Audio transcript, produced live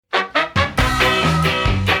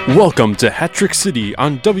Welcome to Hat-Trick City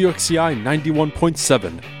on WXCI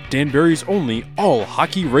 91.7, Danbury's only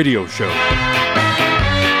all-hockey radio show.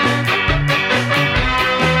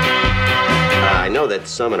 I know that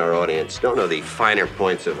some in our audience don't know the finer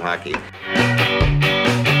points of hockey.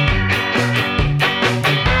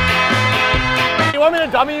 You want me to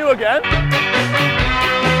dummy you again?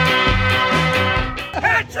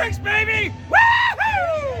 Hat tricks, baby!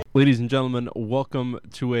 Woo-hoo! Ladies and gentlemen, welcome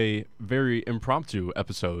to a very impromptu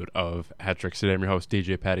episode of Hat-Trick City. I'm your host,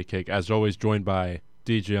 DJ Patty Cake, as always joined by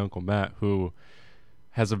DJ Uncle Matt, who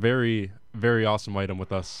has a very, very awesome item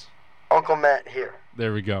with us. Uncle Matt here.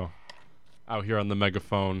 There we go. Out here on the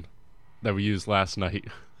megaphone that we used last night.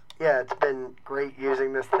 Yeah, it's been great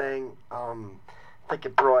using this thing. I think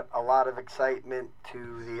it brought a lot of excitement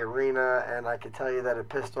to the arena, and I can tell you that it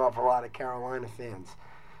pissed off a lot of Carolina fans.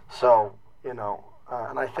 So,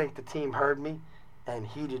 and I think the team heard me and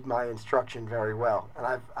heeded my instruction very well.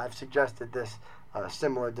 And I've suggested this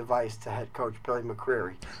similar device to head coach Billy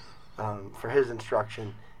McCreary for his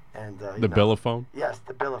instruction. And the Billaphone? Yes,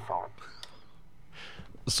 the Billaphone.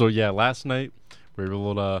 So yeah, last night we were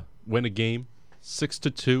able to win a game,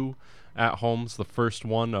 6-2 at home. It's the first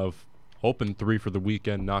one of hoping 3 for the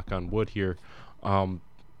weekend. Knock on wood here.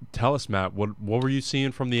 Tell us, Matt, what were you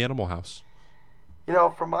seeing from the Animal House?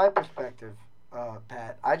 From my perspective,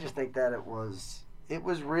 Pat, I just think that it was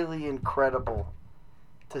really incredible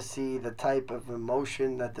to see the type of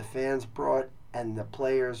emotion that the fans brought and the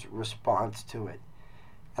players' response to it.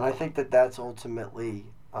 And I think that that's ultimately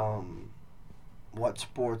what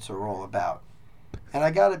sports are all about. And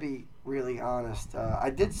I got to be really honest. I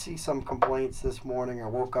did see some complaints this morning. I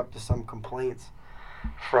woke up to some complaints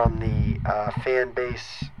from the fan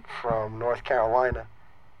base from North Carolina.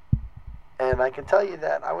 And I can tell you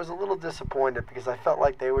that I was a little disappointed because I felt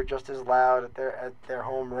like they were just as loud at their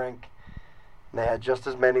home rink. And they had just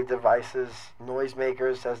as many devices,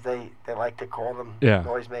 noisemakers, as they like to call them,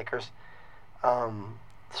 noisemakers.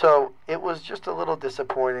 So it was just a little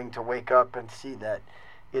disappointing to wake up and see that,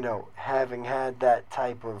 having had that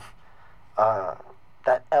type of,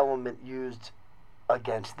 that element used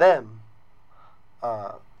against them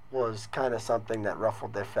was kind of something that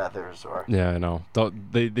ruffled their feathers. Yeah, I know.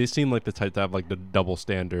 They seem like the type to have like the double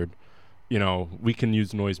standard. We can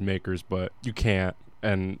use noisemakers, but you can't.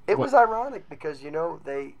 And it was ironic because, when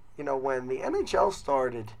the NHL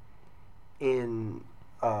started in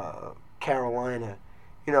Carolina,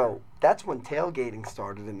 that's when tailgating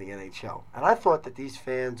started in the NHL. And I thought that these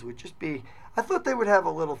fans would I thought they would have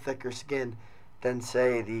a little thicker skin than,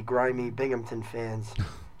 say, the grimy Binghamton fans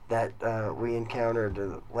that we encountered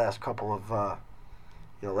the last couple of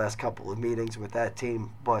meetings with that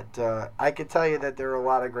team. But I can tell you that there are a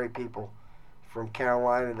lot of great people from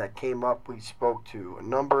Carolina that came up. We spoke to a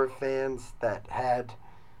number of fans that had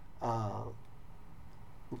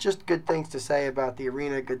just good things to say about the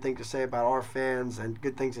arena, good things to say about our fans, and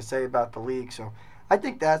good things to say about the league. So I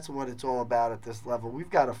think that's what it's all about at this level. We've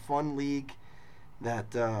got a fun league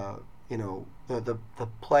that, the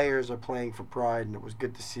players are playing for pride, and it was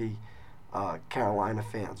good to see Carolina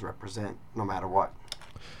fans represent no matter what.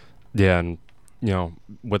 Yeah, and,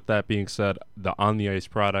 with that being said, the on-the-ice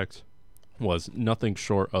product was nothing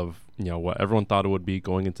short of, what everyone thought it would be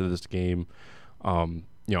going into this game.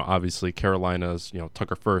 Obviously Carolina's,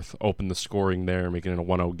 Tucker Firth opened the scoring there, making it a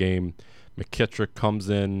 1-0 game. McKittrick comes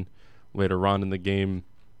in later on in the game,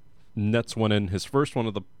 nets one in, his first one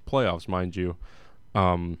of the playoffs, mind you.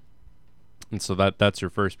 And so that's your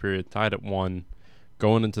first period, tied at 1.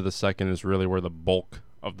 Going into the second is really where the bulk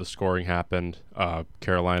of the scoring happened.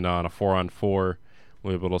 Carolina on a 4-on-4 were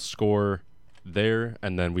able to score there,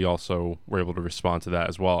 and then we also were able to respond to that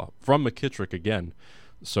as well from McKittrick again.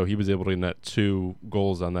 So he was able to net 2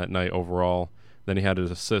 goals on that night overall. Then he had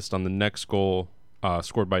his assist on the next goal,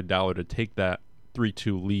 scored by Dowler to take that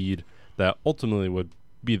 3-2 lead that ultimately would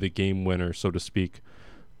be the game winner, so to speak.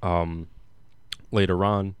 Later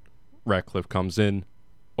on, Ratcliffe comes in,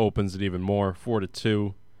 opens it even more,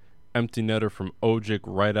 4-2. Empty netter from Ojic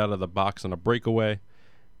right out of the box on a breakaway.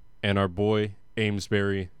 And our boy,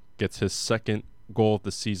 Amesbury, gets his second goal of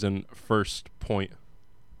the season, first point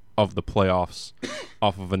of the playoffs,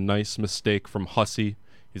 off of a nice mistake from Hussey.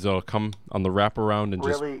 He's able to come on the wraparound and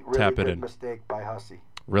just tap it in. Really good mistake by Hussey.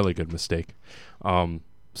 Really good mistake.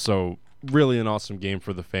 So really an awesome game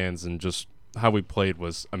for the fans, and just how we played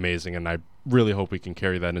was amazing, and I really hope we can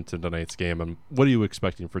carry that into tonight's game. And what are you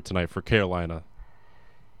expecting for tonight for Carolina?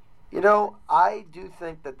 I do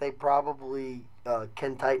think that they probably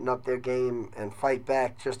can tighten up their game and fight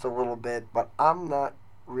back just a little bit, but I'm not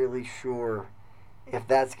really sure if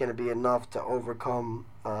that's going to be enough to overcome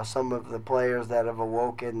some of the players that have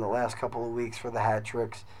awoken the last couple of weeks for the hat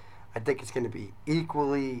tricks. I think it's going to be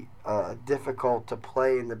equally difficult to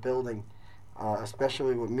play in the building,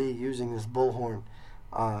 especially with me using this bullhorn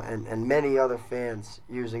and many other fans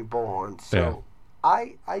using bullhorns. So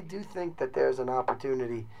I do think that there's an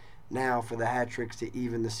opportunity now for the hat tricks to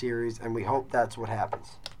even the series, and we hope that's what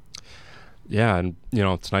happens. Yeah, and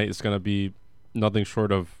tonight is going to be nothing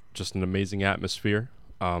short of just an amazing atmosphere,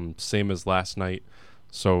 same as last night.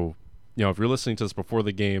 So, if you're listening to this before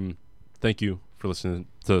the game, thank you for listening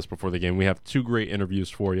to this before the game. We have 2 great interviews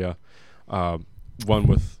for you. One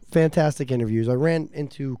with fantastic interviews. I ran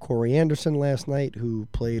into Cory Anderson last night, who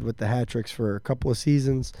played with the hat tricks for a couple of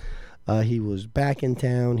seasons. He was back in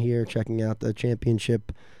town here checking out the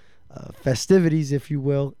championship festivities, if you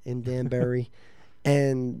will, in Danbury.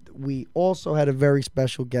 And we also had a very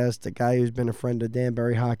special guest, a guy who's been a friend of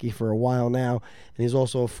Danbury hockey for a while now, and he's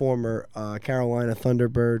also a former Carolina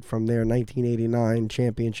Thunderbird from their 1989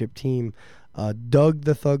 championship team. Doug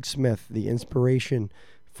the Thug Smith, the inspiration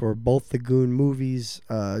for both the Goon movies,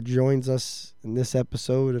 joins us in this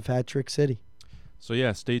episode of Hat Trick City. So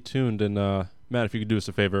yeah, stay tuned, and Matt, if you could do us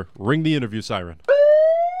a favor, ring the interview siren.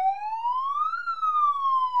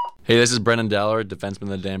 Hey, this is Brendan Dallard, defenseman of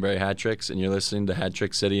the Danbury Hat Tricks, and you're listening to Hat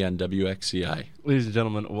Trick City on WXCI. Ladies and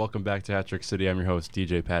gentlemen, welcome back to Hat Trick City. I'm your host,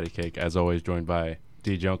 DJ Patty Cake, as always joined by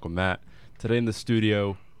DJ Uncle Matt. Today in the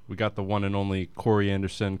studio, we got the one and only Cory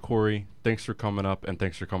Anderson. Cory, thanks for coming up, and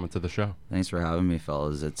thanks for coming to the show. Thanks for having me,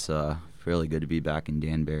 fellas. It's really good to be back in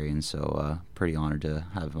Danbury, and so pretty honored to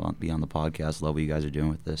be on the podcast. Love what you guys are doing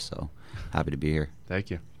with this, so happy to be here.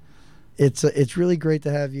 Thank you. It's really great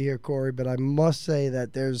to have you here, Cory, but I must say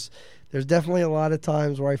that there's definitely a lot of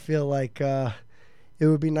times where I feel like it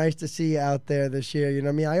would be nice to see you out there this year. You know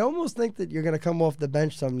what I mean? I almost think that you're going to come off the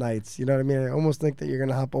bench some nights. You know what I mean? I almost think that you're going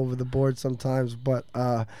to hop over the board sometimes. But,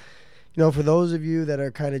 for those of you that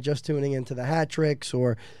are kind of just tuning into the hat tricks,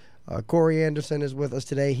 or Cory Anderson is with us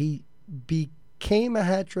today. He became a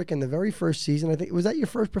hat trick in the very first season. I think, was that your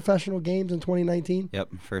first professional games in 2019? Yep,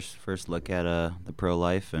 first look at the pro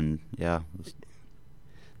life, and yeah.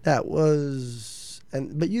 That was...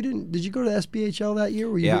 But you didn't? Did you go to SBHL that year?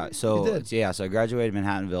 So I graduated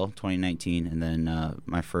Manhattanville 2019, and then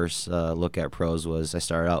my first look at pros was I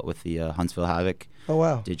started out with the Huntsville Havoc. Oh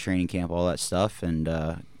wow! Did training camp, all that stuff, and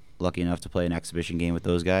lucky enough to play an exhibition game with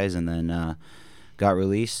those guys, and then got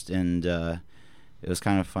released. And it was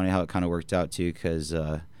kind of funny how it kind of worked out too, because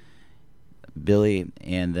Billy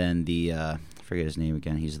and then I forget his name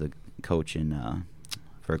again. He's the coach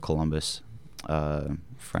for Columbus.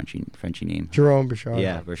 Frenchy name. Jerome Bouchard.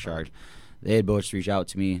 Yeah, Bouchard. They had both reached out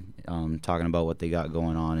to me, talking about what they got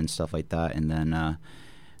going on and stuff like that. And then I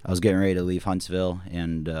was getting ready to leave Huntsville,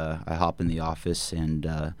 and I hop in the office, and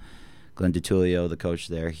Glenn DiTullio, the coach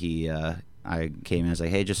there, I came in and was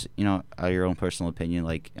like, hey, just, out of your own personal opinion,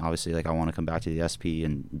 like, obviously, like, I want to come back to the SP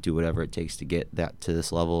and do whatever it takes to get that to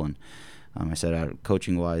this level. And I said,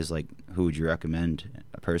 coaching-wise, like, who would you recommend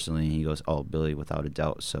personally? And he goes, oh, Billy, without a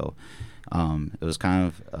doubt. So it was kind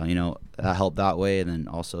of, that helped that way. And then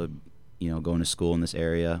also, going to school in this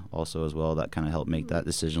area also as well, that kind of helped make that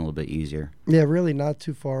decision a little bit easier. Yeah, really not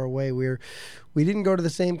too far away. We didn't go to the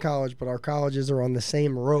same college, but our colleges are on the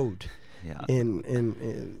same road. Yeah.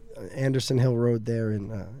 In Anderson Hill Road there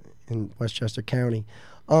in Westchester County.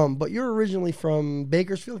 But you're originally from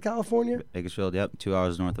Bakersfield, California? Bakersfield, yep, 2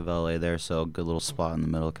 hours north of LA there, so good little spot in the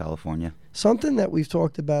middle of California. Something that we've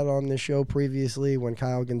talked about on this show previously when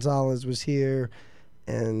Kyle Gonzalez was here,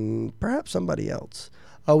 and perhaps somebody else.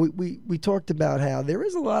 We talked about how there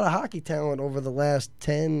is a lot of hockey talent over the last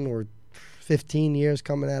 10 or 15 years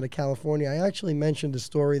coming out of California. I actually mentioned a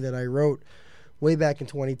story that I wrote way back in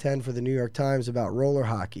 2010 for the New York Times about roller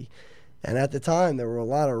hockey. And at the time, there were a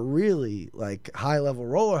lot of really, high-level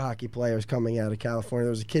roller hockey players coming out of California.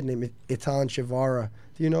 There was a kid named Itan Shavara.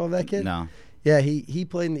 Do you know of that kid? No. Yeah, he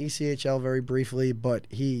played in the ECHL very briefly, but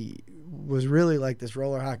he was really like this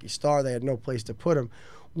roller hockey star. They had no place to put him.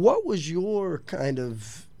 What was your kind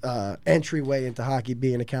of entryway into hockey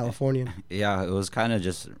being a Californian? Yeah, it was kind of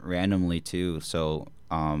just randomly, too. So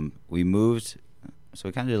we moved. So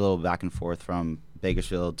we kind of did a little back and forth from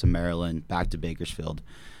Bakersfield to Maryland, back to Bakersfield.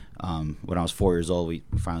 When I was 4 years old, we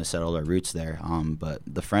finally settled our roots there. But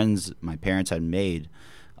the friends my parents had made,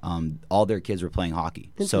 all their kids were playing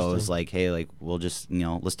hockey. So it was like, hey, like, we'll just,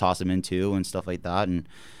 let's toss them in too and stuff like that. And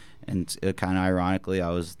it kind of ironically,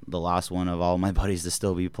 I was the last one of all my buddies to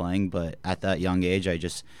still be playing. But at that young age, I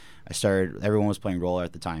started, everyone was playing roller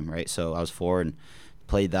at the time, right? So I was 4 and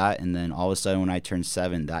played that, and then all of a sudden when I turned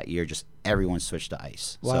 7 that year, just everyone switched to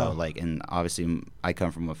ice. Wow. So and obviously I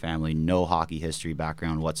come from a family, no hockey history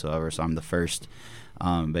background whatsoever, so I'm the first.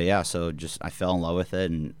 But yeah, so just I fell in love with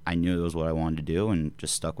it, and I knew it was what I wanted to do, and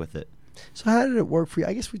just stuck with it. So how did it work for you?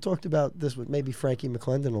 I guess we talked about this with maybe Frankie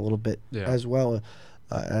McClendon a little bit as well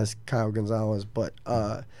as Kyle Gonzalez. But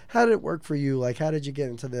how did it work for you? Like, how did you get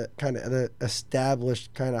into the kind of the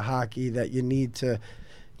established kind of hockey that you need to,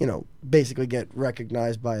 basically get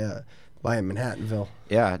recognized by a Manhattanville?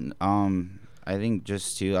 Yeah, I think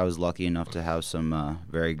just too, I was lucky enough to have some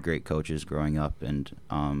very great coaches growing up, and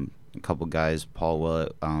a couple guys, Paul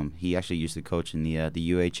Willett, he actually used to coach in the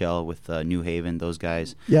UHL with New Haven, those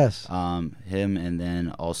guys. Yes. Him, and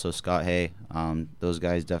then also Scott Hay. Those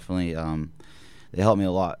guys definitely, they helped me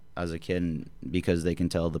a lot as a kid because they can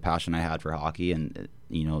tell the passion I had for hockey, and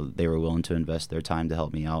they were willing to invest their time to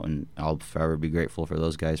help me out, and I'll forever be grateful for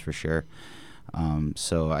those guys for sure.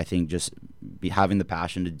 So I think just having the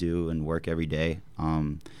passion to do and work every day,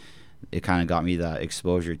 it kind of got me that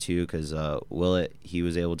exposure too, because Willett, he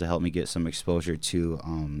was able to help me get some exposure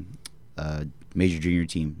to major junior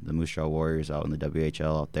team, the Moose Jaw Warriors out in the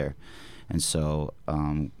WHL out there. And so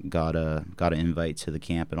got an invite to the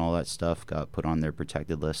camp and all that stuff, got put on their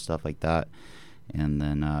protected list, stuff like that. And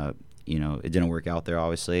then, it didn't work out there,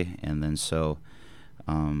 obviously. And then so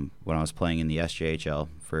when I was playing in the SJHL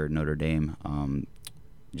for Notre Dame,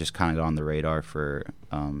 just kind of got on the radar for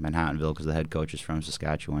Manhattanville because the head coach is from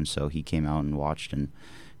Saskatchewan. So he came out and watched and,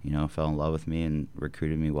 fell in love with me and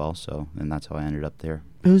recruited me well. So, and that's how I ended up there.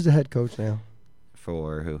 Who's the head coach now?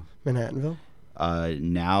 For who? Manhattanville?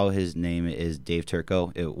 Now his name is Dave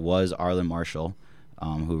Turco. It was Arlen Marshall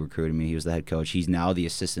who recruited me. He was the head coach. He's now the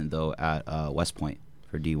assistant, though, at West Point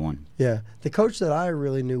for D1. Yeah. The coach that I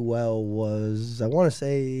really knew well was, I want to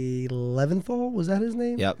say, Leventhal. Was that his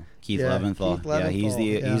name? Yep. Keith Leventhal. Yeah, he's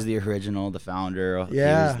the original, the founder.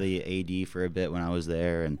 Yeah. He was the AD for a bit when I was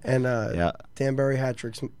there. And Danbury Hat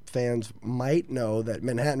Tricks fans might know that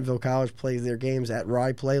Manhattanville College plays their games at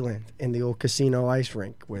Rye Playland in the old casino ice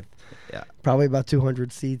rink with probably about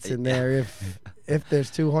 200 seats in there, if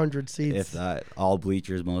there's 200 seats. If that, all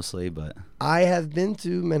bleachers mostly. But I have been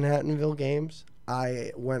to Manhattanville games.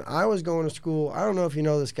 When I was going to school, I don't know if you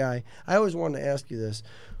know this guy. I always wanted to ask you this.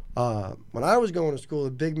 When I was going to school,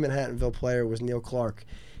 the big Manhattanville player was Neil Clark.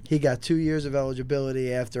 He got 2 years of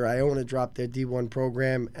eligibility after Iona dropped their D1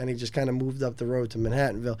 program, and he just kind of moved up the road to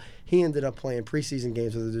Manhattanville. He ended up playing preseason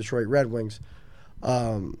games with the Detroit Red Wings.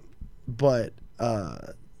 But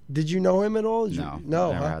did you know him at all?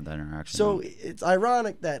 No, never had that interaction. So it's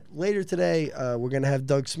ironic that later today we're going to have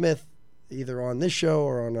Doug Smith either on this show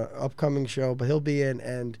or on an upcoming show, but he'll be in,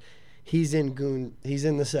 and he's in Goon. He's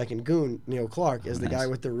in the second Goon. Neil Clark is the guy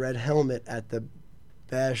with the red helmet at the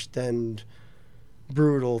Bashed and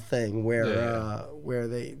Brutal thing where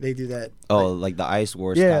they do that. Oh, like the Ice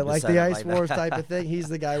Wars. Yeah, type like of the setup, Ice like Wars that. type of thing. He's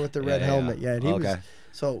the guy with the red helmet. Yeah, and he was.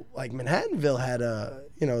 So like Manhattanville had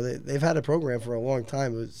they've had a program for a long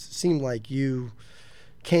time. It seemed like you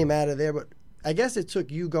came out of there, but I guess it took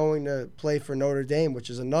you going to play for Notre Dame, which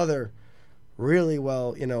is another really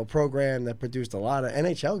well, program that produced a lot of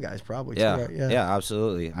NHL guys probably. Yeah, too, right? Yeah,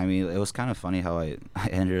 absolutely. I mean, it was kind of funny how I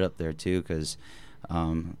ended up there too, because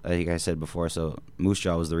like I said before, so Moose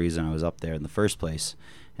Jaw was the reason I was up there in the first place.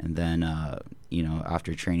 And then,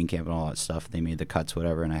 after training camp and all that stuff, they made the cuts,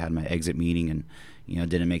 whatever, and I had my exit meeting and,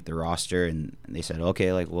 didn't make the roster. And they said,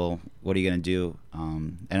 okay, like, well, what are you going to do?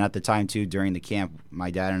 And at the time, too, during the camp, my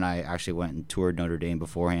dad and I actually went and toured Notre Dame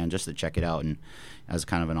beforehand just to check it out and as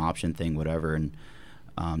kind of an option thing, whatever. And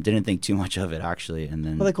didn't think too much of it, actually. And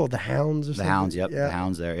then What are they called? The Hounds or something? The Hounds, yep. Yeah. The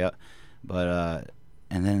Hounds there, yep. But,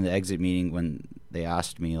 and then the exit meeting when they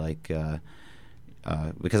asked me, like,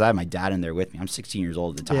 because I had my dad in there with me. I'm 16 years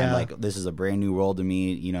old at the time. Yeah. Like, this is a brand new world to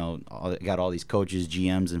me. I got all these coaches,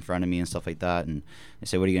 GMs in front of me and stuff like that. And they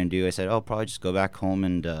said, what are you going to do? I said, probably just go back home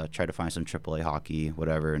and try to find some AAA hockey,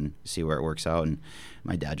 whatever, and see where it works out. And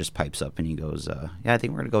my dad just pipes up and he goes, yeah, I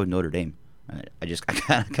think we're going to go with Notre Dame.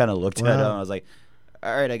 I kind of looked at him and I was like,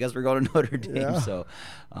 all right, I guess we're going to Notre Dame. Yeah. So,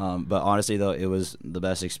 but honestly, though, it was the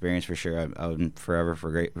best experience for sure. I'm forever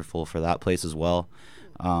grateful for that place as well.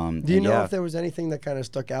 Do you know if there was anything that kind of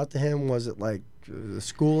stuck out to him? Was it like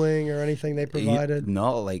schooling or anything they provided?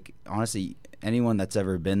 No, like honestly, anyone that's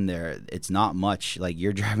ever been there, it's not much. Like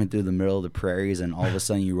you're driving through the middle of the prairies and all of a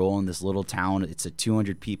sudden you roll in this little town. It's a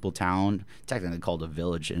 200 people town, technically called a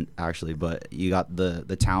village actually, but you got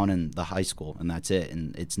the town and the high school and that's it.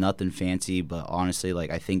 And it's nothing fancy, but honestly,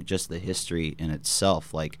 like I think just the history in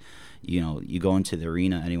itself, like you go into the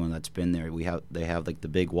arena, anyone that's been there, they have like the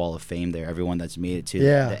big wall of fame there. Everyone that's made it to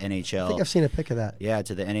the NHL. I think I've seen a pic of that. Yeah,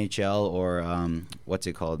 to the NHL or what's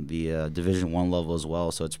it called, the Division I level as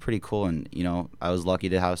well. So it's pretty cool. And I was lucky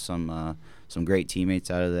to have some great teammates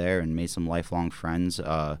out of there and made some lifelong friends.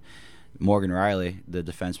 Morgan Riley, the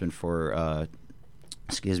defenseman for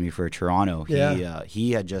Toronto.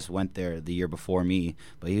 He had just went there the year before me,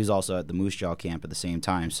 but he was also at the Moose Jaw camp at the same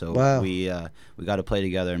time. So we got to play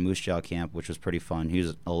together in Moose Jaw camp, which was pretty fun. He was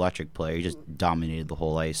an electric player. He just dominated the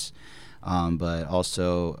whole ice. But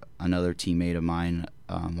also another teammate of mine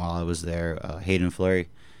while I was there, Hayden Fleury,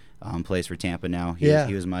 plays for Tampa now. He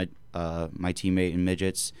was my teammate in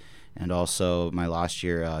midgets. And also my last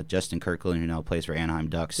year, Justin Kirkland, who now plays for Anaheim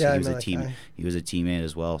Ducks. Yeah, he was a teammate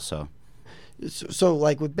as well. So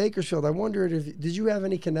like with Bakersfield, I wondered did you have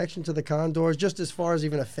any connection to the Condors, just as far as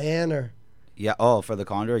even a fan or? Yeah. Oh, for the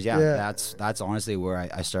Condors, yeah. That's honestly where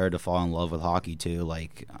I started to fall in love with hockey too.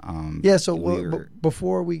 Like, So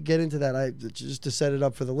before we get into that, just to set it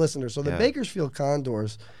up for the listener. So the Bakersfield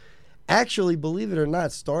Condors, actually, believe it or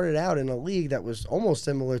not, started out in a league that was almost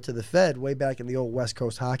similar to the Fed way back in the old West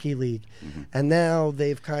Coast Hockey League. Mm-hmm. And now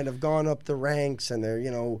they've kind of gone up the ranks, and they're,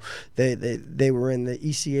 they were in the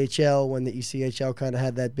ECHL when the ECHL kind of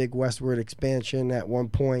had that big westward expansion at one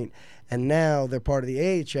point. And now they're part of the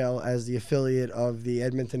AHL as the affiliate of the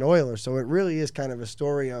Edmonton Oilers. So it really is kind of a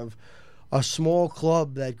story of a small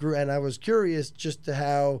club that grew. And I was curious just to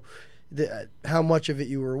how much of it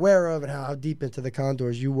you were aware of and how deep into the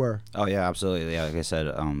Condors you were. Oh, yeah, absolutely. Yeah, like I said,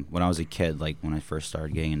 when I was a kid, like when I first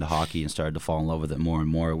started getting into hockey and started to fall in love with it more and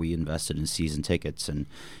more, we invested in season tickets. And,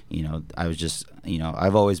 I was just,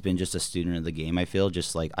 I've always been just a student of the game, I feel.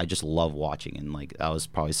 Just like, I just love watching. And, like, that was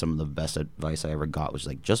probably some of the best advice I ever got was,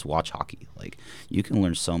 like, just watch hockey. Like, you can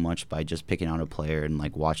learn so much by just picking out a player and,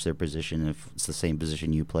 like, watch their position if it's the same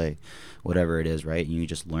position you play, whatever it is, right? And you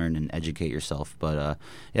just learn and educate yourself. But,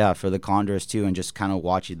 for the Condors too, and just kind of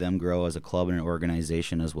watching them grow as a club and an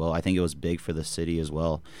organization as well. I think it was big for the city as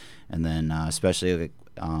well. And then especially like,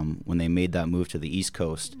 when they made that move to the East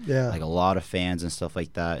Coast, like a lot of fans and stuff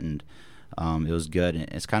like that, and it was good. And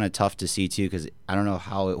it's kind of tough to see too, because I don't know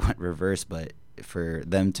how it went reverse, but for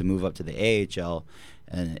them to move up to the AHL,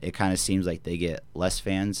 and it kind of seems like they get less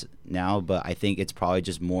fans now, but I think it's probably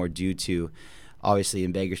just more due to, obviously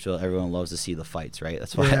in Bakersfield, everyone loves to see the fights, right?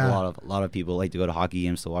 That's why a lot of people like to go to hockey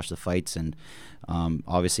games to watch the fights. And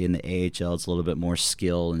obviously in the AHL, it's a little bit more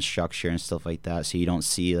skill and structure and stuff like that, so you don't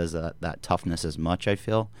see as that toughness as much, I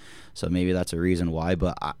feel. So maybe that's a reason why.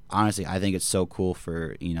 But honestly, I think it's so cool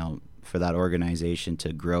for for that organization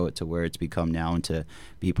to grow it to where it's become now and to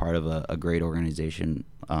be part of a great organization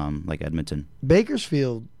like Edmonton.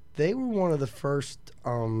 Bakersfield, they were one of the first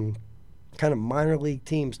kind of minor league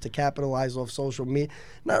teams to capitalize off social media.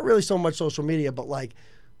 Not really so much social media, but like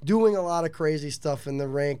doing a lot of crazy stuff in the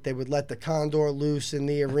rink. They would let the condor loose in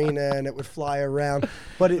the arena and it would fly around.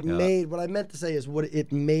 But it made, what I meant to say is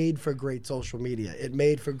it made for great social media. It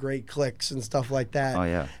made for great clicks and stuff like that. Oh,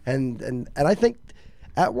 yeah. And I think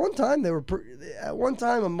at one time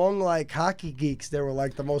among like hockey geeks, they were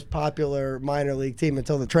like the most popular minor league team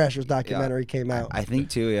until the Trashers documentary came out. I think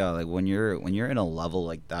too, like when you're in a level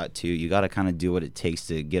like that too, you got to kind of do what it takes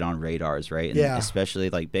to get on radars, right? And especially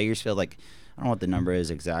like Bakersfield, like I don't know what the number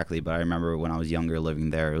is exactly, but I remember when I was younger living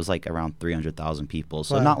there, it was like around 300,000 people.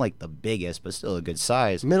 So not like the biggest, but still a good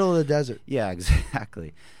size. Middle of the desert. Yeah,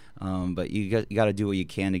 exactly. But you got to do what you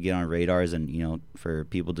can to get on radars and, for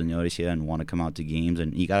people to notice you and want to come out to games.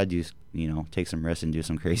 And you got to do, take some risks and do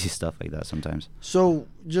some crazy stuff like that sometimes. So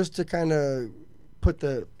just to kind of put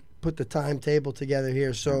the timetable together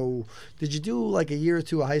here. So did you do like a year or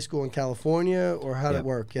two of high school in California, or how did it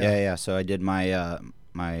work? Yeah. So I did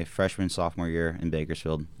my freshman sophomore year in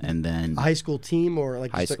Bakersfield, and then a high school team or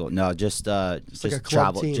like high school. No, just like a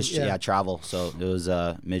travel. Team. Travel. So it was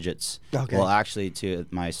midgets. Okay. Well, actually, to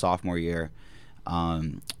my sophomore year,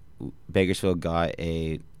 Bakersfield got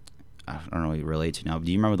I don't know what you relate to now. But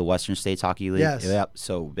do you remember the Western States Hockey League? Yes. Yep.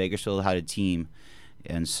 So Bakersfield had a team,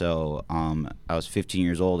 and so I was 15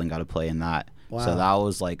 years old and got to play in that. Wow. So that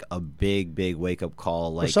was like a big wake-up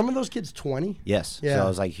call. Like, were some of those kids 20? Yes. Yeah. So I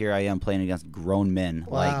was like, here I am playing against grown men.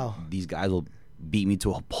 Wow. Like, these guys will beat me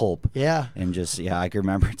to a pulp. Yeah. And just, I can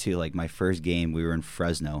remember, too, like, my first game, we were in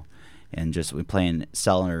Fresno. And just we playing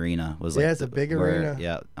Selland Arena. Was like it's a big arena.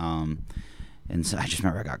 Yeah. And so I just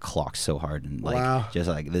remember I got clocked so hard. And, like, just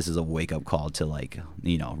like, this is a wake-up call to, like,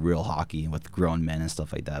 real hockey with grown men and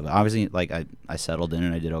stuff like that. But obviously, like, I settled in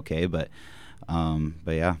and I did okay. But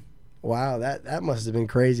yeah. Wow, that must have been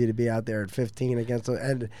crazy to be out there at 15 against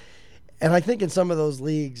them. And I think in some of those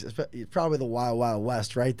leagues, probably the Wild Wild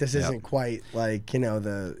West, right? This Yep. isn't quite like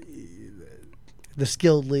the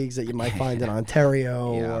skilled leagues that you might find in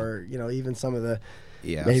Ontario Yeah. or even some of the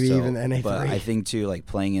Yeah, maybe so- even NA3. But I think too, like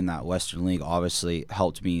playing in that Western League obviously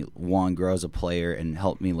helped me grow as a player and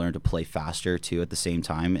helped me learn to play faster too at the same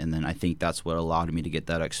time. And then I think that's what allowed me to get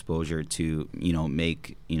that exposure to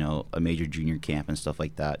make a major junior camp and stuff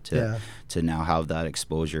like that to now have that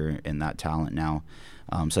exposure and that talent now.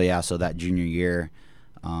 So that junior year.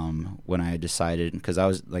 When I decided, because I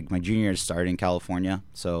was like my junior year started in California,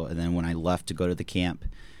 and then when I left to go to the camp,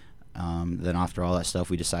 then after all that stuff,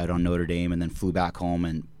 we decided on Notre Dame, and then flew back home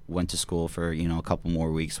and went to school for a couple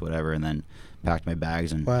more weeks, whatever, and then packed my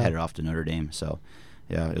bags and headed off to Notre Dame. So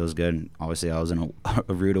yeah, it was good. Obviously, I was in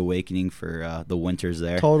a rude awakening for the winters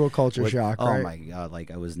there. Total culture shock. Oh right? my God!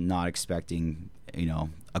 Like I was not expecting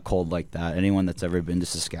a cold like that. Anyone that's ever been to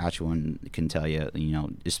Saskatchewan can tell you,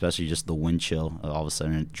 especially just the wind chill. All of a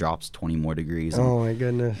sudden, it drops 20 more degrees. Oh my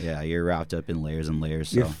goodness. Yeah, you're wrapped up in layers and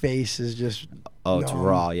layers. Your So. face is just. Oh, it's numb.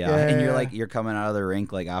 raw, yeah. And you're coming out of the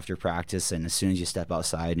rink like after practice, and as soon as you step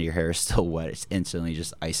outside and your hair is still wet, it's instantly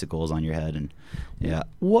just icicles on your head, and yeah.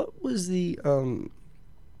 What was the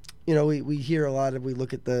we hear a lot of we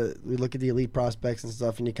look at the elite prospects and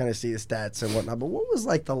stuff, and you kind of see the stats and whatnot. But what was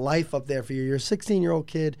like the life up there for you? You're a 16-year-old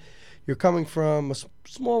kid. You're coming from a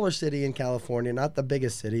smaller city in California, not the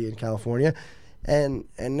biggest city in California, and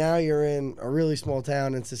now you're in a really small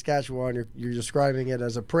town in Saskatchewan. You're describing it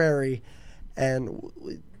as a prairie, and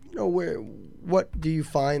what do you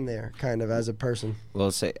find there, kind of as a person?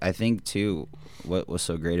 Well, I think too, what was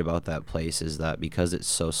so great about that place is that because it's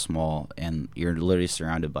so small and you're literally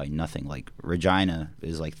surrounded by nothing. Like Regina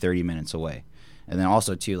is like 30 minutes away, and then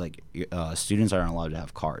also too, like students aren't allowed to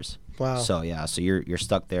have cars. Wow. So yeah, so you're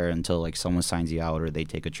stuck there until like someone signs you out or they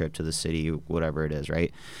take a trip to the city, whatever it is,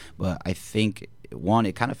 right? But I think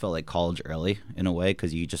it kind of felt like college early in a way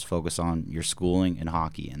because you just focus on your schooling and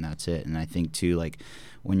hockey and that's it. And I think too, like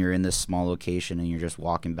when you're in this small location and you're just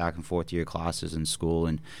walking back and forth to your classes in school,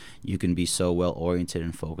 and you can be so well oriented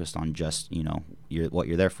and focused on just what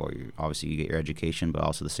you're there for. Obviously you get your education, but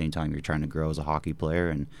also at the same time you're trying to grow as a hockey player.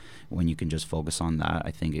 And when you can just focus on that,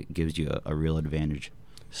 I think it gives you a real advantage.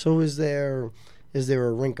 So is there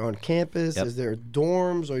a rink on campus? Yep. Is there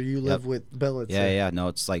dorms, or you live with billets? Yeah. No,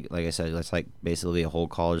 it's like I said, it's like basically a whole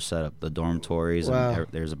college setup. The dormitories, Wow. and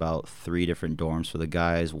there's about 3 different dorms for the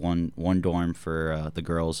guys, one dorm for the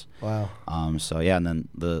girls. Wow. So yeah, and then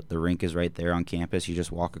the rink is right there on campus. You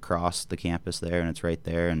just walk across the campus there, and it's right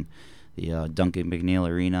there. And the Duncan McNeil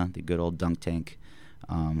Arena, the good old dunk tank.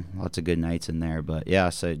 Lots of good nights in there, but yeah,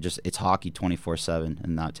 so it's hockey 24/7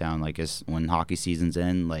 in that town. Like when hockey season's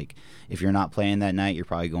in, like if you're not playing that night, you're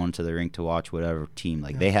probably going to the rink to watch whatever team.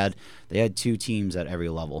 Like they had 2 teams at every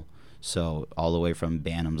level, so all the way from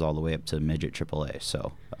Bantams all the way up to midget AAA.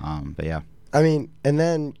 So, but yeah. I mean, and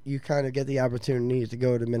then you kind of get the opportunity to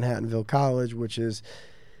go to Manhattanville College, which is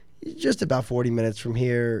just about 40 minutes from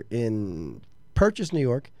here in Purchase, New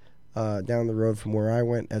York. Down the road from where I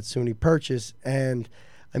went at SUNY Purchase, and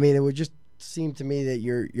I mean, it would just seem to me that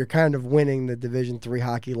you're kind of winning the Division III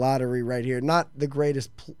hockey lottery right here. Not the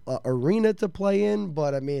greatest arena to play in,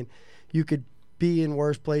 but I mean, you could be in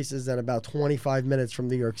worse places than about 25 minutes from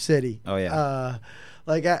New York City. Oh yeah.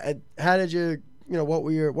 How did you? What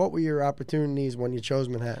were your opportunities when you chose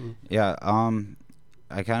Manhattan? Yeah.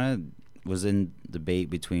 I kind of was in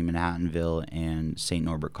debate between Manhattanville and St.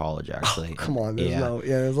 Norbert College, actually. Oh, come on,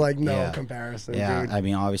 there's no comparison. Yeah, dude. I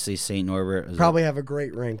mean, obviously St. Norbert is Probably have a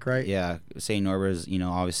great rink, right? Yeah, St. Norbert is obviously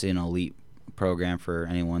obviously an elite program for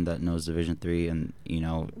anyone that knows Division III, and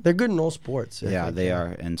they're good in all sports. I think they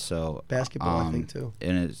are, and so basketball, I think too.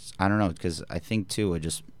 And I don't know, because I think too, it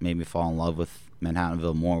just made me fall in love with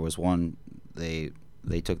Manhattanville more. Was one, they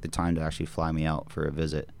took the time to actually fly me out for a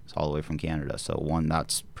visit. It's all the way from Canada. So one,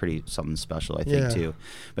 that's pretty something special, I think, too.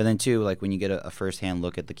 But then two, like when you get a firsthand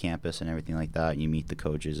look at the campus and everything like that, and you meet the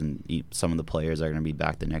coaches and some of the players that are going to be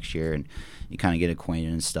back the next year, and you kind of get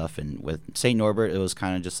acquainted and stuff. And with St. Norbert, it was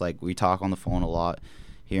kind of just like we talk on the phone a lot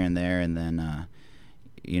here and there, and then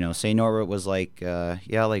St. Norbert was like, we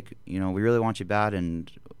really want you bad,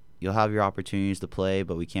 and you'll have your opportunities to play,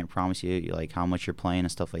 but we can't promise you like how much you're playing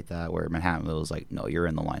and stuff like that. Where Manhattanville was like, no, you're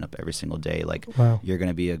in the lineup every single day. Like, You're going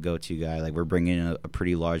to be a go-to guy. Like, we're bringing in a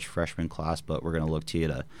pretty large freshman class, but we're going to look to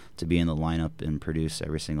you to be in the lineup and produce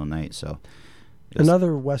every single night. So,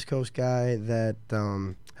 another West Coast guy that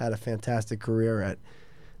had a fantastic career at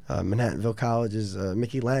Manhattanville College's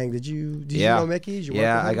Mickey Lang. Did you Yeah. know Mickey? Did you work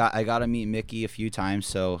Yeah, with him? I got to meet Mickey a few times,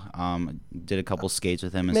 so did a couple skates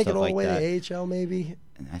with him and Make stuff it all like the way that. to AHL maybe.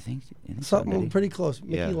 I think so, Something maybe. pretty close.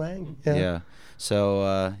 Mickey Yeah. Lang. Yeah.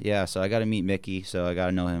 So so I got to meet Mickey, so I got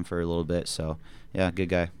to know him for a little bit. So yeah, good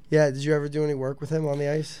guy. Yeah. Did you ever do any work with him on the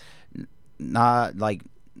ice? Not like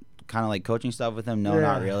kind of like coaching stuff with him. No,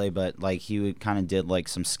 not Yeah. really. But like he kind of did like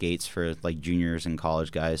some skates for like juniors and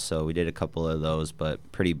college guys. So we did a couple of those, but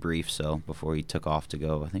pretty brief. So before he took off to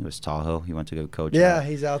go, I think it was Tahoe. He went to go coach. Yeah, out.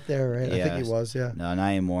 he's out there, right? I Yeah, think he was. Yeah. No, not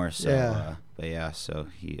anymore. So Yeah. but yeah, so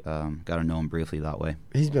he got to know him briefly that way.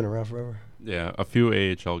 He's been around forever. Yeah, a few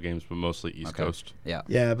AHL games, but mostly East Okay. Coast. Yeah.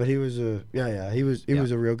 Yeah, but he was he was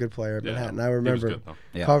a real good player at Yeah, Manhattan. I he was remember good, though.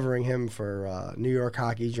 Yeah. covering him for New York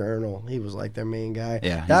Hockey Journal. He was like their main guy.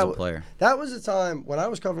 Yeah, he's that, a player. That was the time when I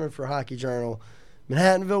was covering for Hockey Journal.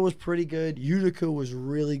 Manhattanville was pretty good. Utica was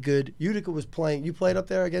really good. Utica was playing. You played up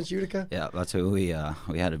there against Utica? Yeah, that's who we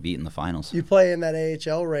had to beat in the finals. You play in that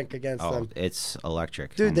AHL rink against Oh, them. it's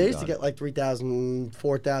electric. Dude, Oh they my used to God. get like 3,000,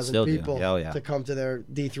 4,000 Still do. people Oh, yeah. to come to their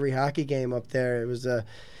D3 hockey game up there. It was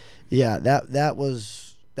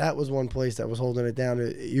that was one place that was holding it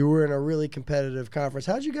down. You were in a really competitive conference.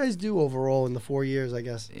 How'd you guys do overall in the 4 years, I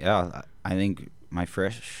guess? Yeah, I think my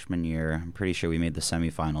freshman year, I'm pretty sure we made the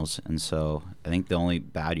semifinals, and so I think the only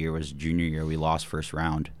bad year was junior year. We lost first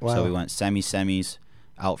round, Wow. so we went semis,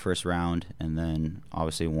 out first round, and then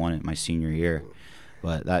obviously won it my senior year.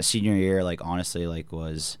 But that senior year, like honestly, like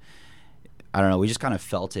was, I don't know, we just kind of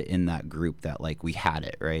felt it in that group that like we had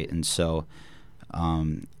it, right? And so,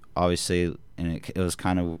 obviously, and it was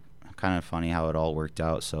kind of funny how it all worked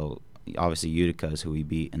out. So obviously Utica is who we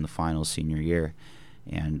beat in the finals senior year.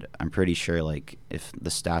 And I'm pretty sure, like, if the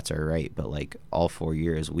stats are right, but, like, all 4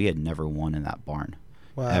 years, we had never won in that barn,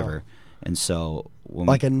 Wow. ever. And so when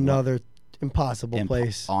Like another impossible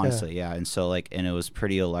place. honestly, yeah. And so, like, and it was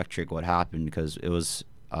pretty electric what happened because it was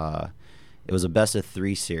a best of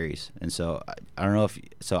 3 series. And so I don't know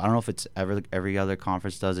if it's every other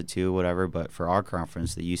conference does it too, whatever. But for our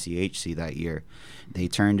conference, the UCHC that year, they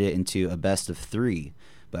turned it into a best of 3.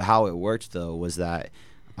 But how it worked though was that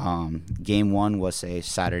game 1 was say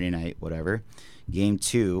Saturday night, whatever. Game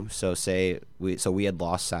 2, so we had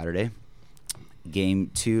lost Saturday. Game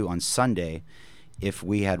 2 on Sunday, if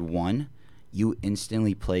we had won, you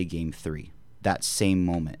instantly play game 3 that same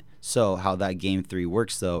moment. So how that game 3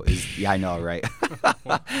 works though is I know, right?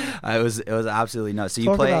 It was absolutely nuts. So you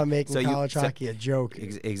Talk play about making so college hockey a joke.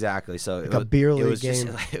 Exactly. So Like a beer league just,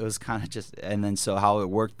 game. it was kind of just, and then so how it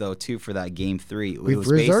worked though too for that game 3. It We've was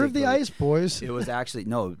reserved the basically- ice, boys. It was actually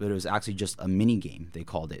but it was actually just a mini game. They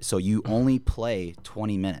called it. So you only play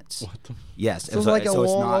 20 minutes. What the? Yes. So it's like a it's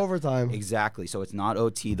long not, overtime. Exactly. So it's not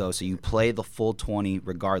OT though. So you play the full 20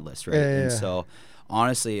 regardless, right? Yeah, And yeah. so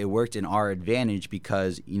honestly, it worked in our advantage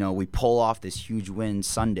because we pull off this huge win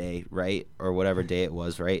Sunday, right, or whatever day it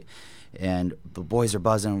was, right. And the boys are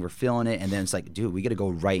buzzing, we're feeling it, and then it's like, dude, we got to go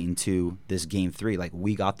right into this game 3. Like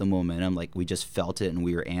we got the momentum, like we just felt it, and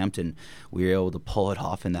we were amped, and we were able to pull it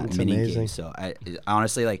off in that That's mini amazing. game. So I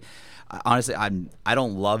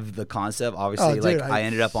don't love the concept. Obviously, dude, like I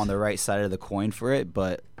ended up on the right side of the coin for it,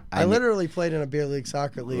 but I literally played in a beer league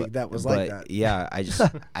soccer league that was like that. Yeah,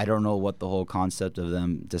 I don't know what the whole concept of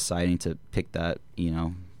them deciding to pick that,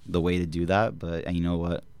 the way to do that, but you know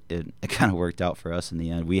what? It kind of worked out for us in the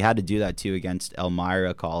end. We had to do that too against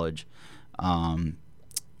Elmira College.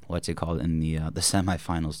 What's it called in the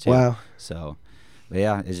semifinals too. Wow. So, but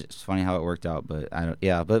yeah, it's just funny how it worked out. But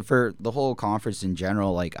but for the whole conference in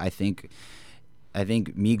general, like I think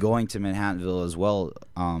me going to Manhattanville as well,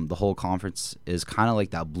 the whole conference is kind of like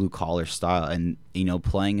that blue collar style, and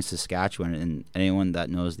playing in Saskatchewan, and anyone that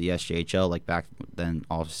knows the SJHL, like back then,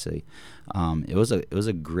 obviously, it was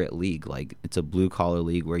a grit league. Like it's a blue collar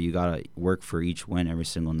league where you gotta work for each win every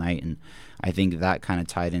single night, and I think that kind of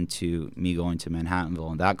tied into me going to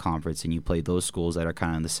Manhattanville in that conference, and you play those schools that are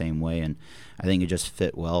kind of in the same way, and I think it just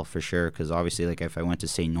fit well for sure. Because obviously, like if I went to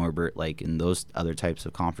St. Norbert, like in those other types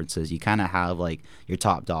of conferences, you kind of have like your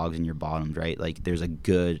top dogs and your bottoms, right? Like there's a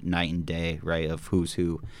good night and day, right, of who's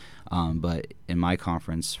who. But in my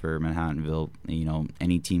conference for Manhattanville,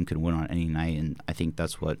 any team could win on any night, and I think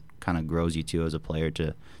that's what kind of grows you too as a player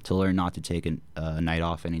to learn not to take a night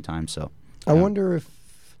off anytime. So I wonder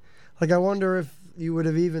if you would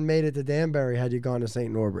have even made it to Danbury had you gone to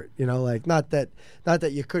St. Norbert. Like not that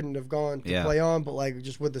you couldn't have gone to play on, but like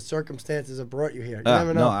just with the circumstances that brought you here. You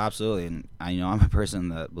never know. No, absolutely, and I'm a person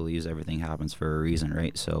that believes everything happens for a reason,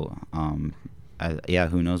 right? So,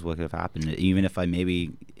 who knows what could have happened? Even if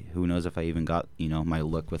who knows if I even got my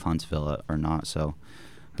look with Huntsville or not? So,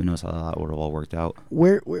 who knows how that would have all worked out.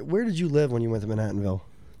 Where did you live when you went to Manhattanville?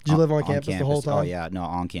 Did you live on campus the whole time? Oh yeah, no,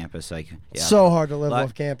 on campus. Like, yeah. So hard to live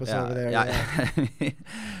off campus over there. Yeah,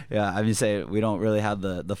 yeah. I mean, say we don't really have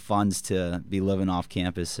the funds to be living off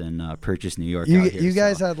campus in Purchase, New York. You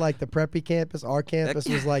guys had like the preppy campus. Our campus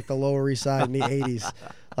was like the Lower East Side in the '80s.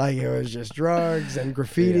 Like it was just drugs and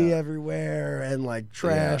graffiti everywhere and like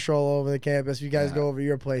trash all over the campus. If you guys go over to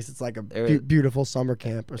your place, it's like a beautiful summer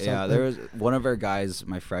camp or something. Yeah, there was one of our guys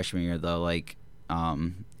my freshman year though. Like,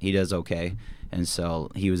 he does okay. And so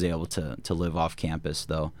he was able to live off campus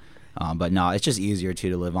though. But no, it's just easier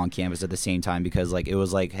to live on campus at the same time because like it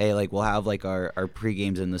was like, hey, like we'll have like our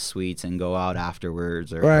pre-games in the suites and go out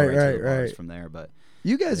afterwards or go to the bars from there. But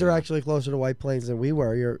you guys are actually closer to White Plains than we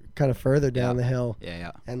were. You're kind of further down the hill.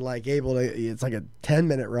 Yeah. And like able to, it's like a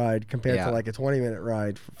 10-minute ride compared to like a 20-minute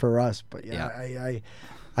ride for us. But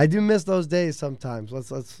I do miss those days sometimes.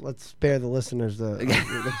 Let's spare the listeners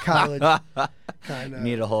the college kind of.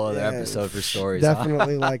 Need a whole other episode for stories.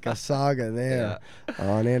 Definitely like a saga there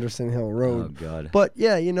on Anderson Hill Road. Oh God. But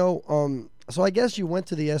yeah, so I guess you went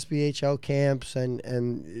to the SBHL camps, and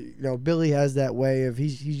Billy has that way of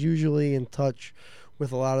he's usually in touch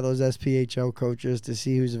with a lot of those SPHL coaches to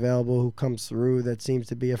see who's available, who comes through. That seems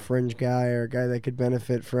to be a fringe guy or a guy that could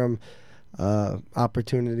benefit from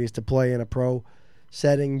opportunities to play in a pro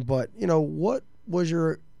setting. But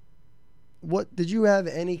what did you have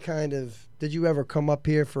any kind of? Did you ever come up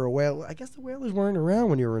here for a Whale? I guess the Whalers weren't around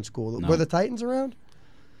when you were in school. No. Were the Titans around?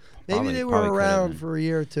 Maybe they were around for a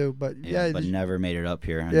year or two, but but never made it up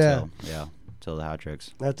here until the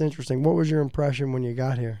Hat-Tricks. That's interesting. What was your impression when you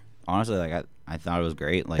got here? Honestly, like I thought it was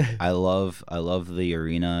great. Like I love the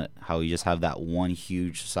arena, how you just have that one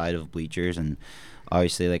huge side of bleachers, and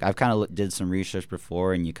obviously like I've kind of did some research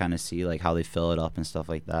before, and you kind of see like how they fill it up and stuff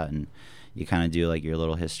like that, and you kind of do like your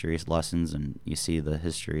little history lessons, and you see the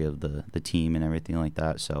history of the team and everything like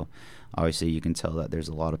that. So obviously you can tell that there's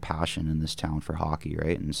a lot of passion in this town for hockey,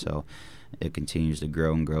 right? And so it continues to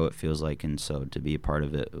grow and grow, it feels like, and so to be a part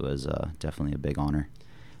of it was definitely a big honor.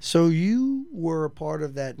 So you were a part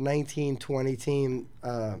of that 1920 team,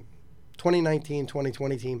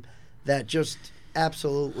 2019-2020 team that just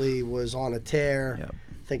absolutely was on a tear. Yep.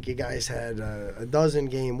 I think you guys had a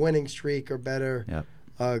dozen-game winning streak or better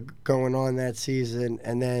going on that season,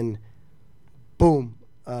 and then boom,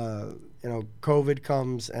 COVID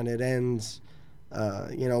comes and it ends.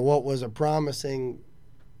 What was a promising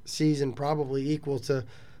season, probably equal to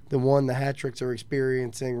the one the Hat-Tricks are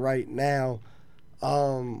experiencing right now.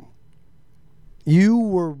 You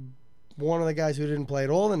were one of the guys who didn't play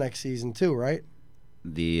at all the next season too, right?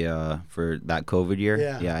 For that COVID year,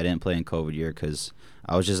 yeah, I didn't play in COVID year because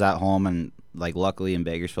I was just at home, and like luckily in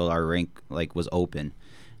Bakersfield our rink like was open,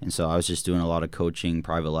 and so I was just doing a lot of coaching,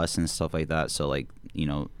 private lessons, stuff like that. So like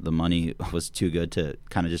the money was too good to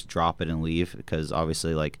kind of just drop it and leave, because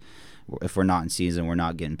obviously like if we're not in season, we're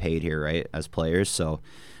not getting paid here, right, as players. So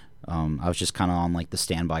I was just kind of on like the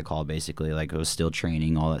standby call, basically. Like I was still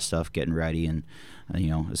training, all that stuff, getting ready, and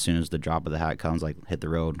as soon as the drop of the hat comes, like hit the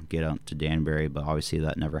road, get out to Danbury. But obviously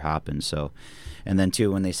that never happened. So, and then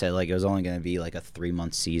too, when they said like it was only going to be like a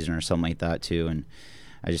 3-month season or something like that too, and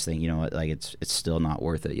I just think like it's still not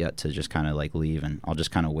worth it yet to just kind of like leave, and I'll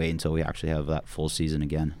just kind of wait until we actually have that full season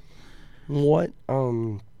again. What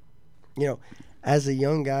as a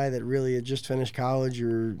young guy that really had just finished college,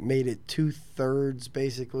 you made it 2/3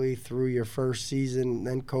 basically through your first season,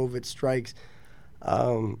 then COVID strikes.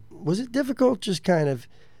 Was it difficult just kind of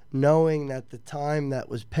knowing that the time that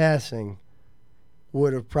was passing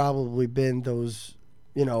would have probably been those,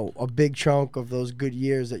 a big chunk of those good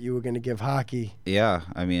years that you were going to give hockey? Yeah,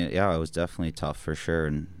 I mean, it was definitely tough for sure,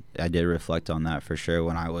 and I did reflect on that for sure.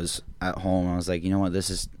 When I was at home, I was like, what,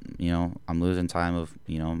 this is, I'm losing time of,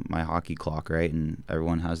 my hockey clock, right? And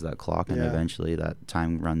everyone has that clock, and eventually that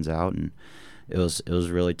time runs out, and it was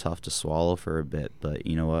really tough to swallow for a bit. But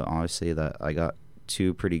you know what? Honestly, that I got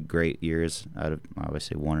 2 pretty great years out of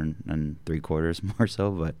obviously 1 3/4 more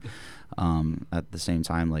so, but at the same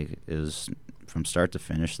time, like it was from start to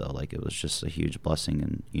finish though, like it was just a huge blessing,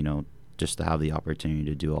 and just to have the opportunity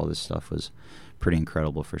to do all this stuff was pretty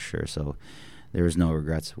incredible for sure. So there was no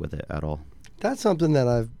regrets with it at all. That's something that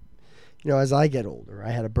I've, as I get older,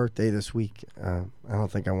 I had a birthday this week. I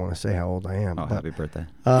don't think I want to say how old I am. Oh, but, happy birthday.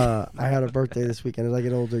 I had a birthday this week, and as I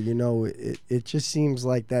get older, it just seems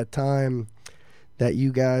like that time that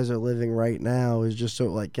you guys are living right now is just so,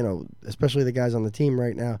 like, especially the guys on the team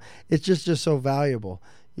right now, it's just so valuable.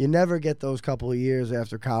 You never get those couple of years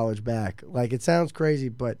after college back. Like, it sounds crazy,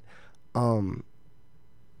 but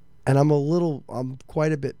and I'm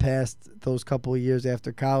quite a bit past those couple of years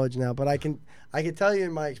after college now, but I can tell you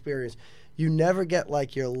in my experience, you never get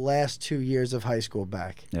like your last 2 years of high school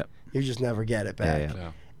back. Yep. You just never get it back.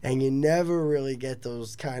 Yeah. And you never really get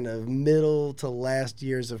those kind of middle to last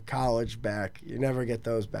years of college back. You never get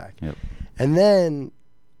those back. Yep. And then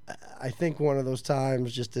I think one of those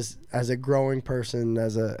times, just as a growing person,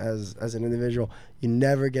 as an individual, you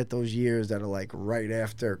never get those years that are like right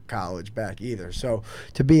after college back either. So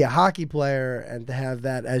to be a hockey player and to have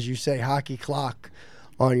that, as you say, hockey clock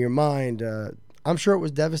on your mind, I'm sure it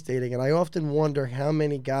was devastating. And I often wonder how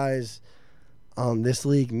many guys this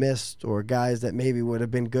league missed, or guys that maybe would have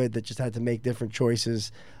been good that just had to make different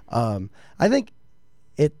choices. I think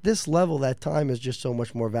at this level, that time is just so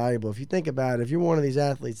much more valuable. If you think about it, if you're one of these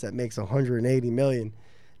athletes that makes $180 million,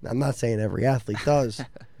 I'm not saying every athlete does,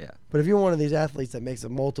 Yeah. but if you're one of these athletes that makes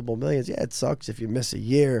multiple millions, yeah, it sucks if you miss a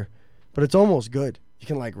year, but it's almost good. You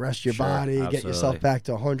can like rest your Sure, body, get yourself absolutely. back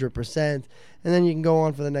to 100%, and then you can go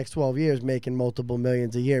on for the next 12 years making multiple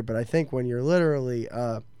millions a year. But I think when you're literally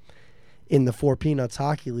in the Four Peanuts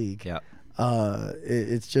Hockey League, Yeah.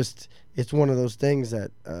 it's one of those things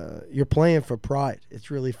that you're playing for pride. It's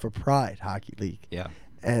really for pride, Hockey League. Yeah.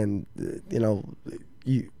 And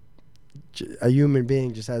a human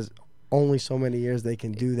being just has only so many years they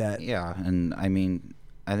can do that. Yeah, and I mean,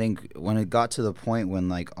 I think when it got to the point when,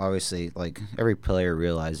 like, obviously, like, every player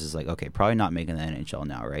realizes, like, okay, probably not making the NHL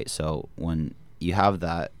now, right? So when you have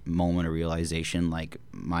that moment of realization, like,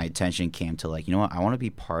 my attention came to, like, you know what, I want to be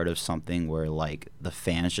part of something where, like, the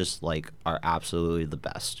fans just, like, are absolutely the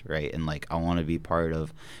best, right? And, like, I want to be part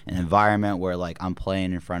of an environment where, like, I'm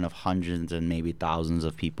playing in front of hundreds and maybe thousands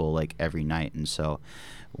of people, like, every night. And so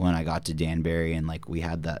when I got to Danbury and, like, we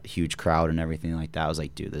had that huge crowd and everything like that, I was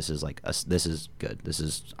like, dude, this is, like, this is good.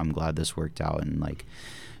 I'm glad this worked out. And, like,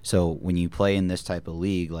 so when you play in this type of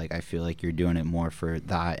league, like, I feel like you're doing it more for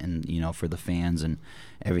that and, you know, for the fans and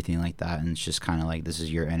everything like that. And it's just kind of like, this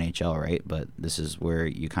is your NHL, right? But this is where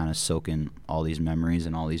you kind of soak in all these memories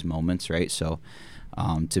and all these moments, right? So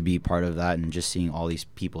to be part of that and just seeing all these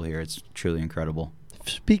people here, it's truly incredible.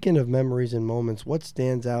 Speaking of memories and moments, what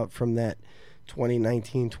stands out from that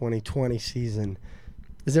 2019-2020 season?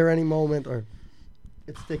 Is there any moment or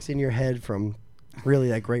it sticks in your head from really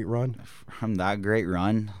that great run? From that great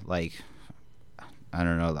run, like, I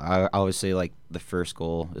don't know. I obviously, like, the first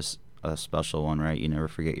goal is a special one, right? You never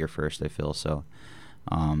forget your first, I feel. So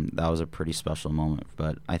that was a pretty special moment.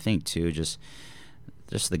 But I think, too, just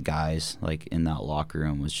the guys, like, in that locker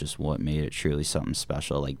room was just what made it truly something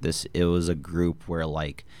special. Like, it was a group where,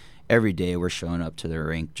 like, every day we're showing up to the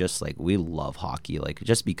rink just like we love hockey, like,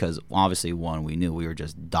 just because obviously, one, we knew we were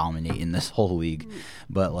just dominating this whole league,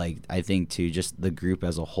 but, like, I think too, just the group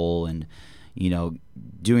as a whole and, you know,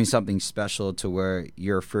 doing something special to where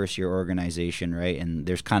you're a first year organization, right? And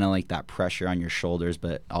there's kind of like that pressure on your shoulders,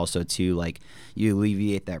 but also too, like, you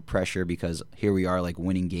alleviate that pressure because here we are, like,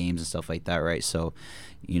 winning games and stuff like that, right? So,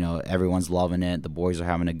 you know, everyone's loving it, the boys are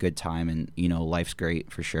having a good time, and, you know, life's great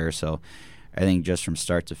for sure. So I think just from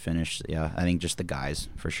start to finish, yeah, I think just the guys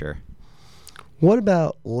for sure. What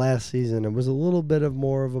about last season? It was a little bit of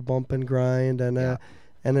more of a bump and grind and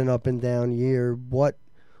an up and down year. What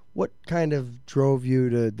kind of drove you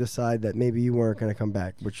to decide that maybe you weren't going to come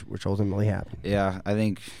back, which ultimately happened? Yeah, I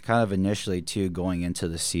think kind of initially too, going into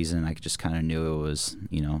the season, I just kind of knew it was,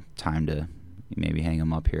 you know, time to maybe hang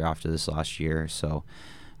him up here after this last year. So,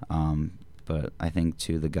 but I think,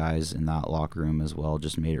 too, the guys in that locker room as well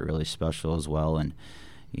just made it really special as well. And,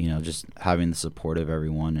 you know, just having the support of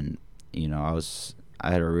everyone. And, you know,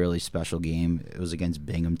 I had a really special game. It was against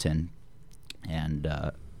Binghamton. And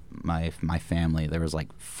my family, there was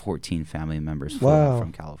like 14 family members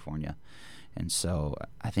from California. And so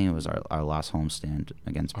I think it was our last homestand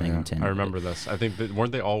against Binghamton. Yeah. I remember this. I think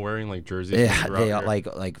weren't they all wearing like jerseys? Yeah, they all,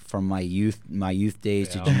 like from my youth days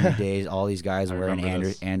to junior days, all these guys were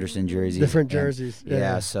wearing Anderson jerseys. Different jerseys.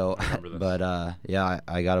 Yeah. So, but I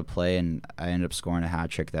got to play, and I ended up scoring a hat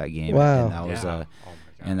trick that game. Wow.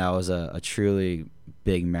 And that was a truly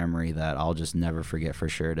big memory that I'll just never forget for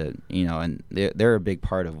sure. To, you know, and they're a big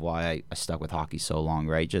part of why I stuck with hockey so long,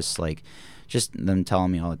 right? Just them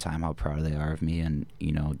telling me all the time how proud they are of me, and,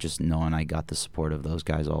 you know, just knowing I got the support of those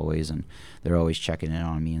guys always, and they're always checking in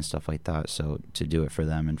on me and stuff like that. So to do it for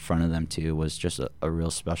them in front of them too was just a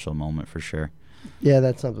real special moment for sure. Yeah,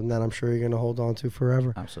 that's something that I'm sure you're going to hold on to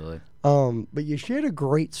forever. Absolutely. But you shared a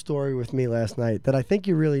great story with me last night that I think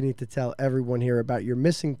you really need to tell everyone here about your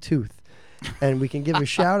missing tooth. And we can give a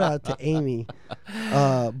shout out to Amy.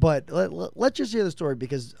 But let's just hear the story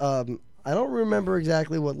because I don't remember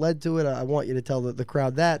exactly what led to it. I want you to tell the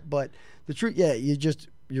crowd that. But the truth, yeah, you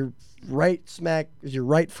your right smack is your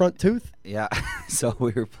right front tooth Yeah. So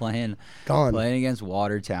we were playing against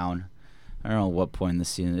Watertown. I don't know what point in the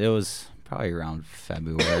season. It was probably around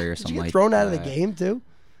February or Did something you get like thrown that. out of the game too?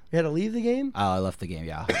 You had to leave the game? Oh, I left the game.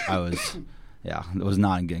 Yeah, I was. Yeah, it was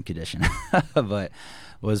not in good condition, but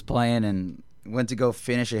was playing and went to go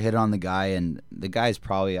finish a hit on the guy, and the guy's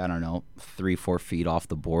probably, I don't know, 3-4 feet off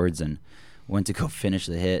the boards, and went to go finish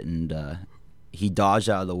the hit, and he dodged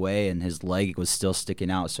out of the way, and his leg was still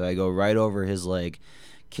sticking out. So I go right over his leg,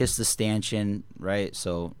 kiss the stanchion, right?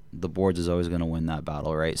 So the boards is always going to win that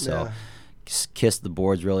battle, right? So kissed the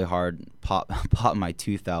boards really hard, pop my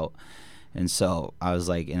tooth out. And so I was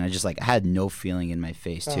like, and I just like, I had no feeling in my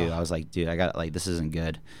face too. I was like, dude, I got like, this isn't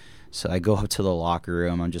good. So I go up to the locker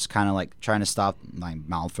room. I'm just kind of like trying to stop my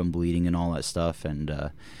mouth from bleeding and all that stuff. And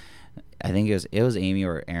I think it was Amy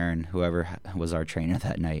or Erin, whoever was our trainer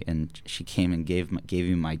that night, and she came and gave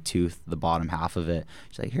me my tooth, the bottom half of it.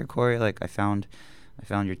 She's like, "Here, Cory, like I found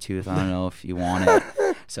your tooth. I don't know if you want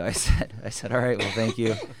it." So I said, "All right, well, thank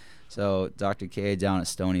you." So Dr. K down at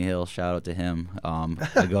Stony Hill, shout out to him.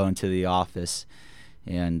 I go into the office,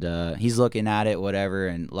 and he's looking at it, whatever.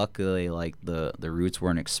 And luckily, like the roots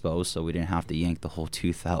weren't exposed, so we didn't have to yank the whole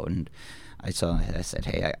tooth out. And I said,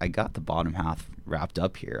 "Hey, I got the bottom half wrapped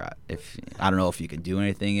up here. I don't know if you can do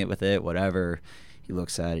anything with it, whatever." He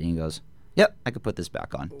looks at it and he goes, "Yep, I could put this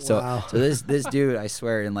back on." Wow. So this dude, I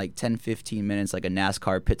swear, in like 10-15 minutes, like a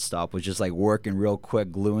NASCAR pit stop, was just like working real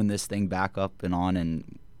quick, gluing this thing back up and on,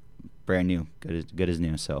 and brand new, good as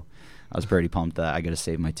new. So I was pretty pumped that I got to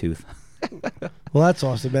save my tooth. Well, that's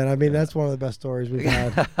awesome, man. I mean, that's one of the best stories we've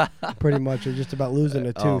had. Pretty much, just about losing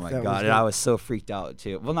a tooth. Oh my God! And I was so freaked out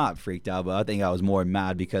too. Well, not freaked out, but I think I was more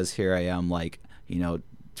mad because here I am, like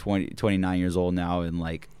 29 years old now, and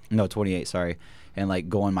 28, sorry, and like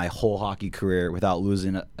going my whole hockey career without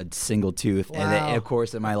losing a single tooth. Wow. And then, of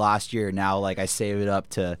course, in my last year, now like I save it up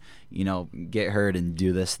to get hurt and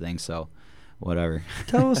do this thing. So whatever.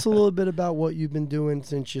 Tell us a little bit about what you've been doing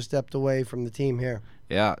since you stepped away from the team here.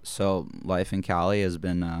 Yeah, so life in Cali has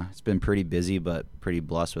been it's been pretty busy, but pretty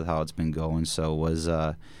blessed with how it's been going. So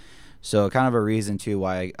kind of a reason too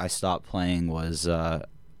why I stopped playing was I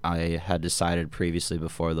had decided previously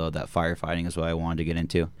before though that firefighting is what I wanted to get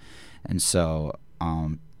into, and so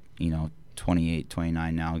 28,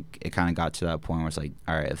 29 now, it kind of got to that point where it's like,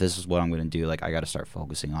 all right, if this is what I'm going to do, like I got to start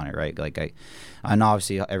focusing on it, right? Like I know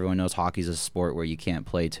obviously everyone knows hockey's a sport where you can't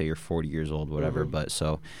play till you're 40 years old, whatever. Mm-hmm. But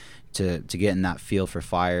so to get in that feel for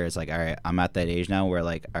fire, it's like, all right, I'm at that age now where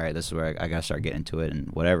like, all right, this is where I got to start getting into it and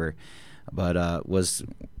whatever. But was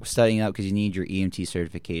studying up because you need your EMT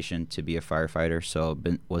certification to be a firefighter. So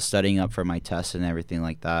was studying up for my tests and everything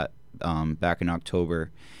like that back in October.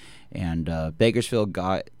 And Bakersfield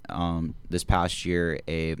got this past year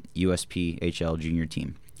a USPHL junior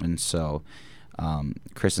team. And so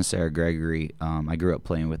Chris and Sarah Gregory, I grew up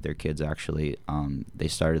playing with their kids actually. They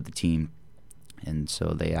started the team. And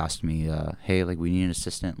so they asked me, hey, like we need an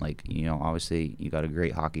assistant. Like, obviously you got a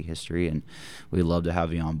great hockey history and we'd love to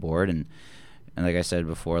have you on board. And like I said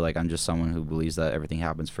before, like I'm just someone who believes that everything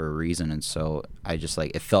happens for a reason. And so I just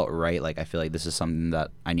like, it felt right. Like I feel like this is something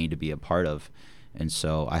that I need to be a part of. And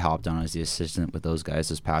so I hopped on as the assistant with those guys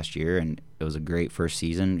this past year, and it was a great first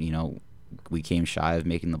season. We came shy of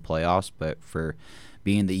making the playoffs, but for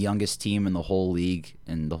being the youngest team in the whole league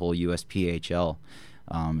and the whole USPHL,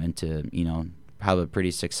 and to, have a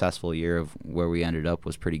pretty successful year of where we ended up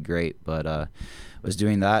was pretty great. But was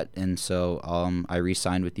doing that, and so I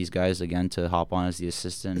re-signed with these guys again to hop on as the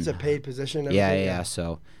assistant. It's a paid position. Yeah.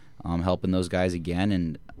 So helping those guys again,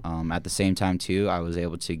 and at the same time too, I was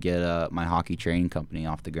able to get my hockey training company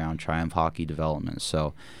off the ground, Triumph Hockey Development.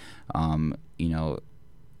 So,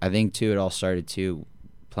 I think too it all started too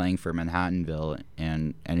playing for Manhattanville,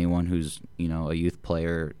 and anyone who's a youth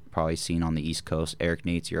player probably seen on the East Coast, Eric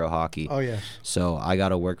Nate's Euro Hockey. Oh yes. So I got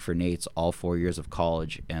to work for Nate's all 4 years of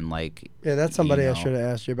college, and yeah, that's somebody I should have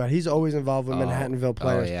asked you about. He's always involved with Manhattanville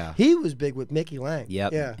players. Oh yeah. He was big with Mickey Lang.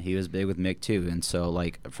 Yep. Yeah. He was big with Mick too, and so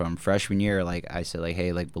from freshman year, I said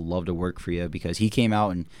hey, would love to work for you, because he came out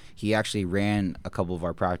and he actually ran a couple of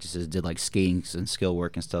our practices, did skating and skill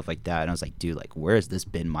work and stuff like that, and I was like, dude, where has this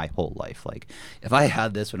been my whole life? If I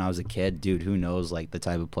had this when I was a kid, dude, who knows the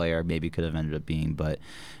type of player I maybe could have ended up being. But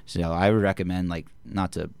so I would recommend,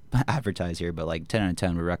 not to advertise here, but 10 out of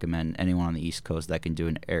 10 would recommend anyone on the East Coast that can do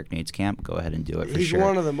an Eric Nate's camp, go ahead and do it for sure. He's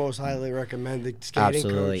one of the most highly recommended skating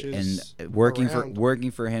coaches. And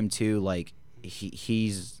working for him too,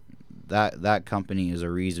 he's that company is a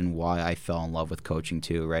reason why I fell in love with coaching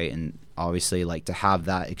too, right? And obviously to have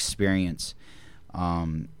that experience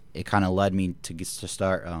it kind of led me to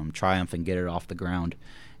start Triumph and get it off the ground.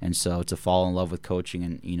 And so to fall in love with coaching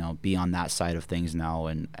and, be on that side of things now,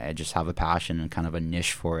 and I just have a passion and kind of a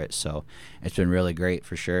niche for it. So it's been really great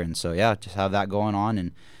for sure. And so, yeah, just have that going on.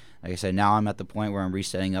 And like I said, now I'm at the point where I'm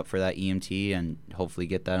resetting up for that EMT and hopefully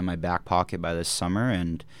get that in my back pocket by this summer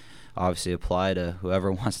and obviously apply to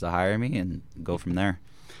whoever wants to hire me and go from there.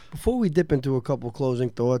 Before we dip into a couple closing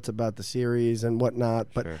thoughts about the series and whatnot,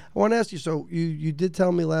 but Sure. I want to ask you, so you did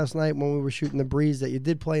tell me last night when we were shooting the breeze that you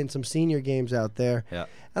did play in some senior games out there. Yeah.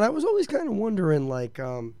 And I was always kind of wondering, like,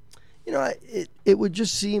 it would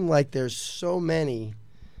just seem like there's so many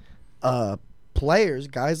players,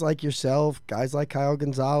 guys like yourself, guys like Kyle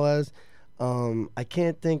Gonzalez. I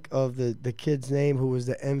can't think of the kid's name who was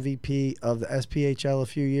the MVP of the SPHL a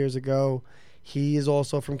few years ago. He is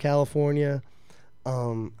also from California.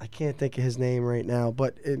 I can't think of his name right now,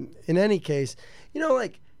 but in any case,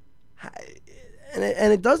 and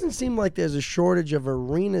it doesn't seem like there's a shortage of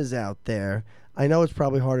arenas out there. I know it's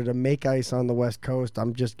probably harder to make ice on the West Coast.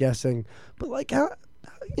 I'm just guessing, but like how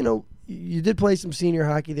you did play some senior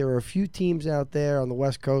hockey. There are a few teams out there on the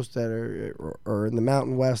West Coast that are in the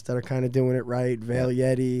Mountain West that are kind of doing it right. Vale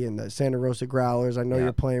Yeti and the Santa Rosa Growlers. I know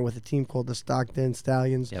you're playing with a team called the Stockton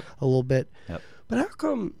Stallions a little bit. Yep. But how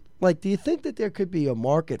come? Like, do you think that there could be a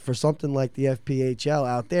market for something like the FPHL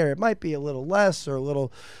out there? It might be a little less or a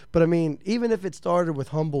little, but I mean, even if it started with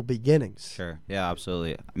humble beginnings. Sure. Yeah,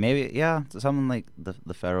 absolutely. Maybe, something like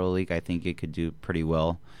the Federal League, I think it could do pretty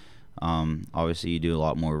well. Obviously, you do a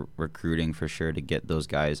lot more recruiting for sure to get those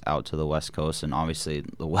guys out to the West Coast, and obviously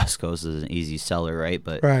the West Coast is an easy seller, right?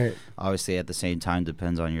 But obviously at the same time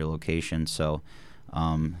depends on your location. So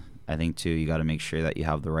I think too you got to make sure that you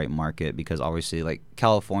have the right market, because obviously like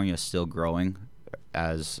California is still growing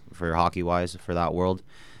as for hockey wise for that world.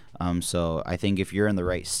 So I think if you're in the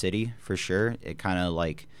right city for sure, it kind of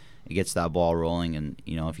like it gets that ball rolling, and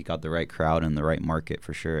if you got the right crowd and the right market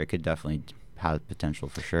for sure, it could definitely have potential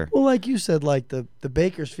for sure. Well, like you said, like the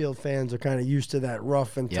Bakersfield fans are kind of used to that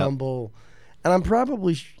rough and tumble. And I'm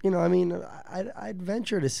probably, I'd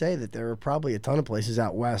venture to say that there are probably a ton of places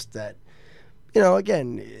out west that,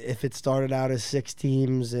 again, if it started out as 6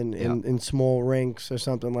 teams in small rinks or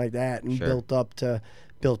something like that, and built up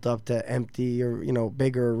to empty or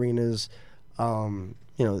bigger arenas,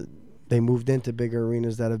 they moved into bigger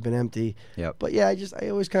arenas that have been empty. Yep. But yeah, I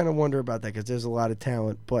always kind of wonder about that because there's a lot of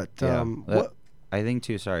talent. But I think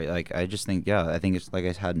too. Sorry, I just think I think it's like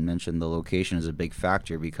I had mentioned, the location is a big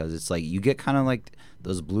factor, because it's like you get kind of like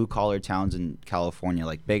those blue collar towns in California,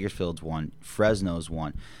 like Bakersfield's one, Fresno's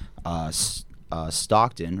one,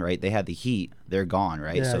 Stockton, right? They had the Heat, they're gone,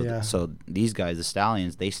 right? So these guys, the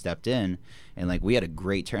Stallions, they stepped in, and like we had a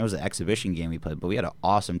great turn. It was an exhibition game we played, but we had an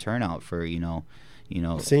awesome turnout for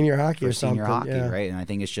senior hockey or something, right? And I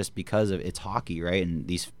think it's just because of it's hockey, right? And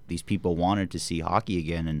these people wanted to see hockey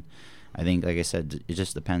again, and I think, like I said, it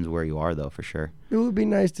just depends where you are, though, for sure. It would be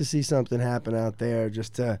nice to see something happen out there,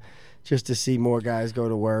 just to see more guys go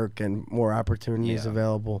to work and more opportunities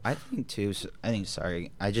available. I think too.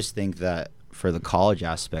 I just think that for the college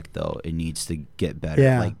aspect, though, it needs to get better.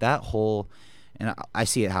 Yeah. Like that whole, and I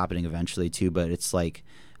see it happening eventually too. But it's like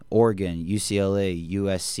Oregon, UCLA,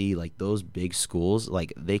 USC, like those big schools,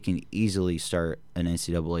 like they can easily start an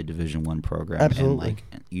NCAA Division I program. Absolutely. And like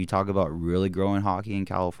you talk about really growing hockey in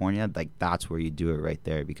California, like that's where you do it right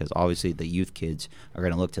there, because obviously the youth kids are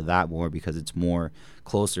going to look to that more because it's more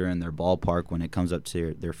closer in their ballpark when it comes up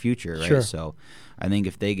to their future, right? Sure. So I think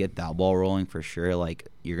if they get that ball rolling for sure, like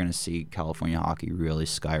you're going to see California hockey really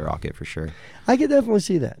skyrocket for sure. I could definitely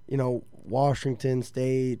see that. Washington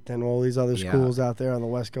State and all these other schools out there on the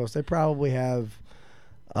West Coast, they probably have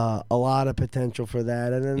a lot of potential for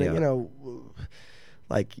that. And then,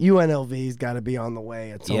 like UNLV's got to be on the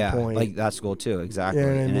way at some point. Like that school too, exactly. You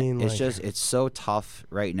know what I mean? It's so tough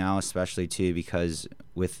right now, especially too, because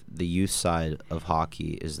with the youth side of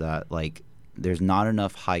hockey is that like there's not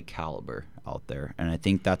enough high caliber out there, and I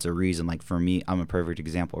think that's a reason. Like for me, I'm a perfect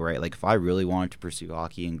example, right? Like if I really wanted to pursue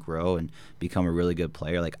hockey and grow and become a really good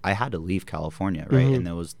player, like I had to leave California, right? Mm-hmm. And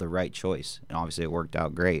that was the right choice, and obviously it worked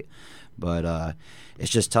out great. But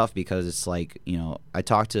it's just tough because it's like I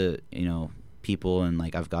talk to people, and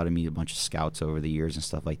like I've got to meet a bunch of scouts over the years and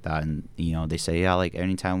stuff like that, and they say like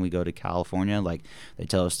anytime we go to California, like they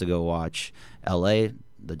tell us to go watch LA,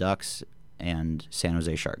 the Ducks, and San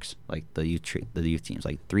Jose Sharks, like the youth teams,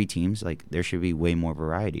 like 3 teams. Like there should be way more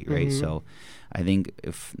variety, right? Mm-hmm. So I think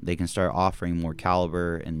if they can start offering more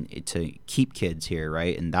caliber and to keep kids here,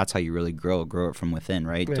 right? And that's how you really grow it from within,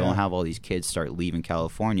 right? Yeah. Don't have all these kids start leaving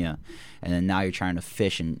California, and then now you're trying to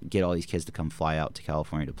fish and get all these kids to come fly out to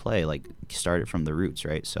California to play. Like start it from the roots,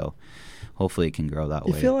 right? So hopefully it can grow that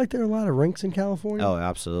way. You feel like there are a lot of rinks in California? Oh,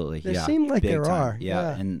 absolutely. There yeah, seem like big there time. are.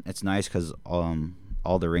 Yeah, and it's nice because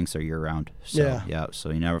all the rinks are year round. So, Yeah. So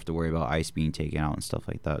you never have to worry about ice being taken out and stuff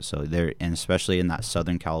like that. So and especially in that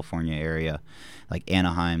Southern California area, like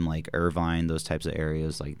Anaheim, like Irvine, those types of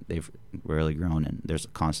areas, like they've really grown, and there's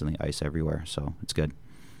constantly ice everywhere. So it's good.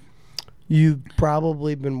 You've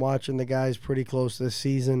probably been watching the guys pretty close this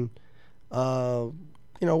season. What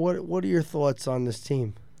are your thoughts on this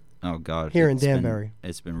team? Oh God! Here in Danbury.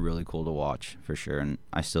 It's been really cool to watch for sure, and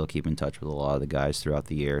I still keep in touch with a lot of the guys throughout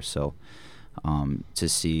the year. So to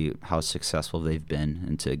see how successful they've been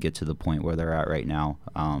and to get to the point where they're at right now,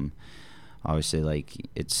 obviously, like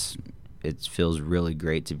it feels really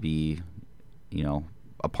great to be,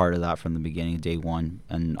 a part of that from the beginning, day one.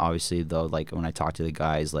 And obviously, though, like when I talk to the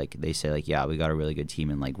guys, like they say, like, yeah, we got a really good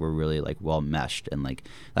team, and like we're really like well meshed, and like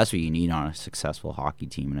that's what you need on a successful hockey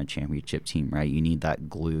team and a championship team, right? You need that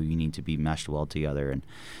glue. You need to be meshed well together, and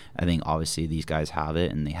I think obviously these guys have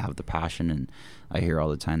it, and they have the passion, and I hear all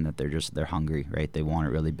the time that they're hungry, right? They want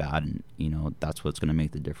it really bad, and that's what's going to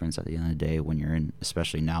make the difference at the end of the day when you're in,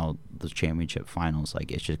 especially now, the championship finals.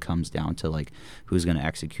 Like it just comes down to like who's going to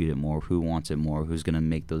execute it more, who wants it more, who's going to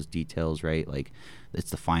make those details right. Like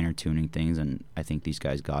it's the finer tuning things, and I think these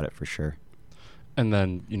guys got it for sure. And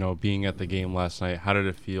then, being at the game last night, how did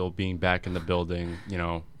it feel being back in the building,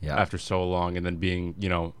 after so long, and then being,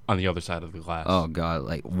 on the other side of the glass? Oh, God.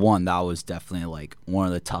 Like, that was definitely, like, one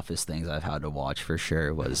of the toughest things I've had to watch for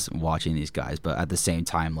sure was watching these guys. But at the same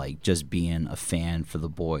time, like, just being a fan for the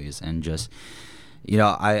boys and just,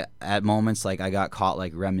 I at moments, like, I got caught,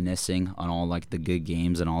 like, reminiscing on all, like, the good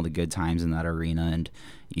games and all the good times in that arena. And,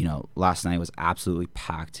 last night was absolutely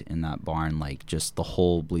packed in that barn. Like, just the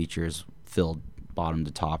whole bleachers filled bottom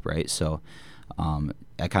to top, right? So I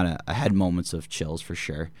had moments of chills for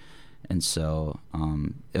sure. And so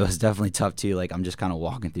it was definitely tough too. Like I'm just kind of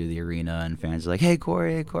walking through the arena and fans are like, hey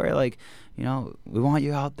Cory, like, we want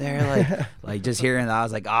you out there. Like like just hearing that, I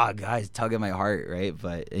was like, guys, tugging my heart, right?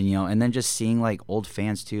 But and then just seeing like old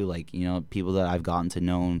fans too, like, people that I've gotten to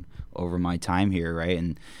know over my time here, right?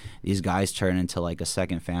 And these guys turn into like a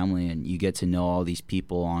second family, and you get to know all these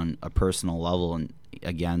people on a personal level. And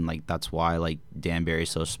again, like that's why like Danbury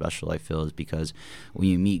is so special, I feel, is because when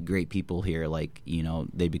you meet great people here, like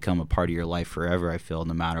they become a part of your life forever, I feel,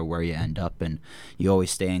 no matter where you end up, and you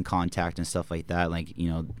always stay in contact and stuff like that. Like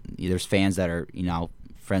there's fans that are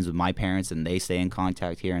friends with my parents, and they stay in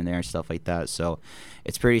contact here and there and stuff like that. So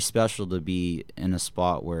it's pretty special to be in a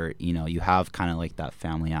spot where you have kind of like that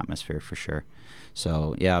family atmosphere for sure.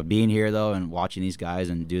 So yeah, being here though and watching these guys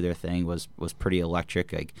and do their thing was pretty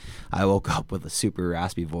electric. Like I woke up with a super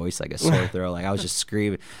raspy voice, like a sore throat. Like I was just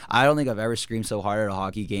screaming. I don't think I've ever screamed so hard at a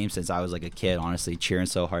hockey game since I was like a kid. Honestly, cheering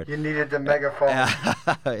so hard. You needed the megaphone. Yeah.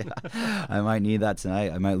 I might need that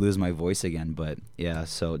tonight. I might lose my voice again, but yeah.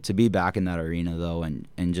 So to be back in that arena though,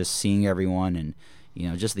 and just seeing everyone and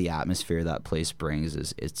just the atmosphere that place brings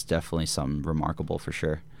it's definitely something remarkable for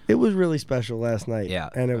sure. It was really special last night. Yeah.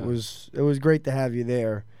 And it was great to have you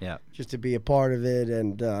there. Yeah. Just to be a part of it.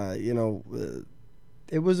 And,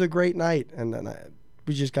 it was a great night. And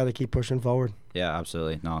we just got to keep pushing forward. Yeah,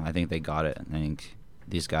 absolutely. No, I think they got it. I think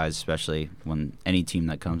these guys, especially when any team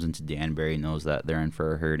that comes into Danbury knows that they're in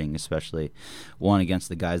for a hurting, especially one against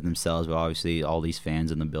the guys themselves, but obviously all these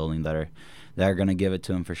fans in the building that are going to give it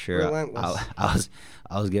to him for sure. Relentless.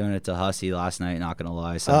 I was giving it to Hussey last night, not going to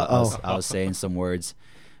lie. So I was saying some words.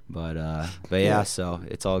 But yeah, so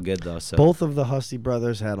it's all good though. So both of the Hussey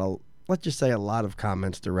brothers had let's just say a lot of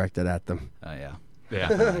comments directed at them. Oh yeah.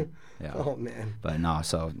 Yeah. Oh man. But no,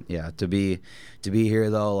 so yeah, to be here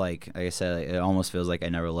though, like I said, it almost feels like I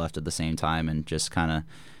never left at the same time, and just kind of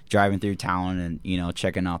driving through town and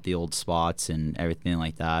checking out the old spots and everything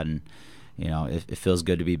like that, and it feels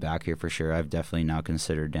good to be back here for sure. I've definitely now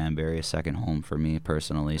considered Danbury a second home for me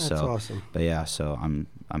personally. That's so awesome. But yeah, so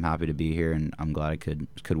I'm happy to be here, and I'm glad I could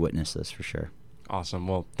witness this for sure. Awesome.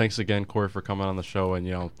 Well, thanks again, Cory, for coming on the show,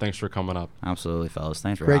 and thanks for coming up. Absolutely, fellas.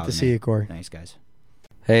 Thanks for Great having me. to see you, Cory. Thanks, guys.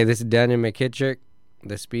 Hey, this is Daniel McKittrick,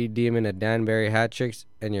 the Speed Demon at Danbury Hat Tricks,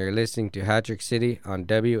 and you're listening to Hat Trick City on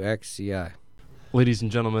WXCI. Ladies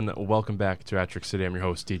and gentlemen, welcome back to Hat Trick City. I'm your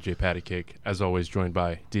host, DJ Patty Cake. As always, joined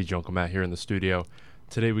by DJ Uncle Matt here in the studio.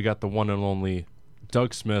 Today we got the one and only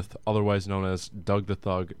Doug Smith, otherwise known as Doug the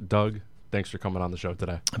Thug. Doug, Thanks for coming on the show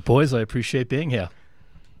today. Boys, I appreciate being here.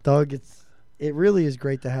 Doug, it really is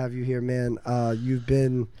great to have you here, man. You've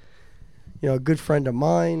been, a good friend of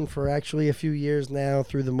mine for actually a few years now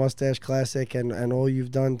through the Mustache Classic and all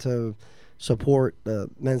you've done to support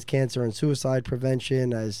men's cancer and suicide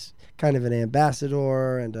prevention as kind of an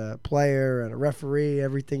ambassador and a player and a referee,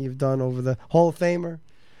 everything you've done over the Hall of Famer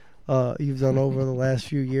you've done over the last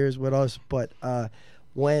few years with us. But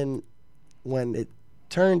when it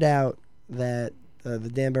turned out that the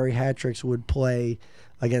Danbury Hat-Tricks would play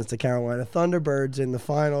against the Carolina Thunderbirds in the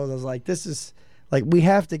finals, I was like, this is like, we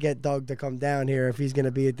have to get Doug to come down here if he's going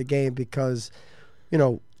to be at the game because,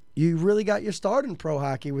 you really got your start in pro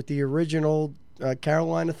hockey with the original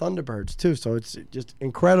Carolina Thunderbirds too. So it's just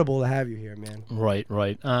incredible to have you here, man. Right.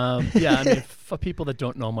 Yeah, I mean, for people that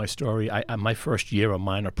don't know my story, my first year of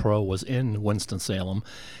minor pro was in Winston-Salem,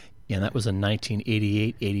 and that was in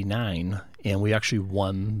 1988-89, and we actually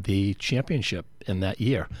won the championship in that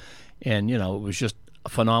year. And, it was just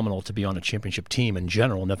phenomenal to be on a championship team in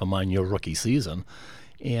general, never mind your rookie season.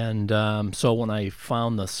 And so when I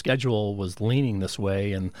found the schedule was leaning this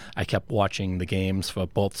way, and I kept watching the games for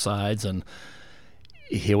both sides, and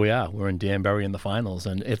here we are. We're in Danbury in the finals,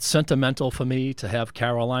 and it's sentimental for me to have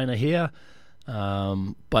Carolina here.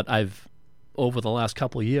 But I've, over the last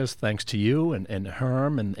couple of years, thanks to you and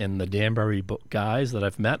Herm and the Danbury guys that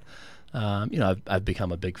I've met, I've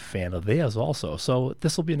become a big fan of theirs also. So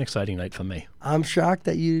this will be an exciting night for me. I'm shocked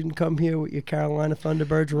that you didn't come here with your Carolina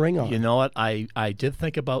Thunderbirds ring on. You know what? I did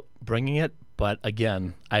think about bringing it, but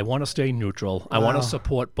again, I want to stay neutral. Wow. I want to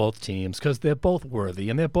support both teams because they're both worthy,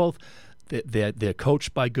 and they're both they're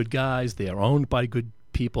coached by good guys. They're owned by good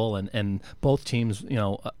people, and both teams,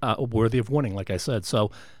 are worthy of winning, like I said.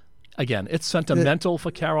 So. Again, it's sentimental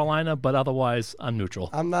for Carolina, but otherwise, I'm neutral.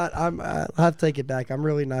 I'll have to take it back. I'm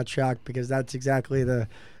really not shocked because that's exactly the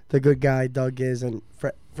good guy Doug is. And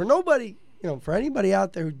for nobody, for anybody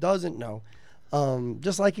out there who doesn't know,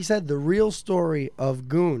 just like he said, the real story of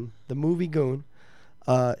Goon, the movie Goon,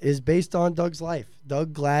 is based on Doug's life.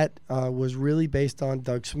 Doug Glatt was really based on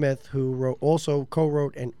Doug Smith, who also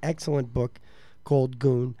co-wrote an excellent book called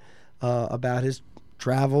Goon about his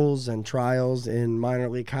travels and trials in minor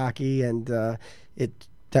league hockey, and it's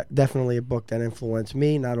definitely a book that influenced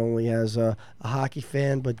me, not only as a hockey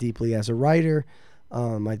fan, but deeply as a writer.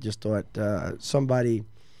 I just thought somebody,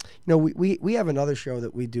 we have another show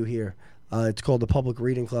that we do here. It's called the Public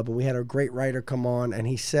Reading Club, and we had a great writer come on, and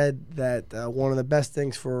he said that one of the best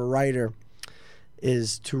things for a writer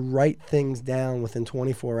is to write things down within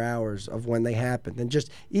 24 hours of when they happened. And just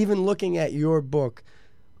even looking at your book,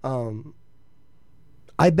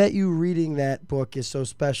 I bet you reading that book is so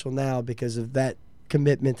special now because of that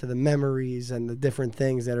commitment to the memories and the different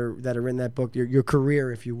things that are in that book, your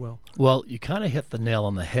career, if you will. Well, you kind of hit the nail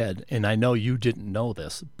on the head, and I know you didn't know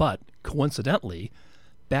this, but coincidentally,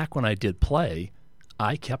 back when I did play,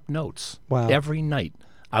 I kept notes. Wow. Every night.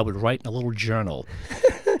 I would write in a little journal,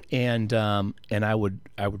 and I would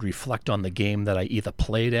reflect on the game that I either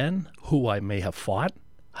played in, who I may have fought,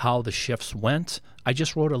 how the shifts went. I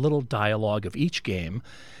just wrote a little dialogue of each game,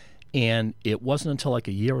 and it wasn't until like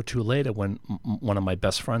a year or two later when one of my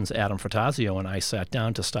best friends, Adam Fratazio, and I sat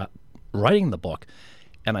down to start writing the book,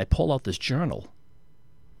 and I pulled out this journal,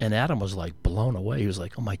 and Adam was like blown away. He was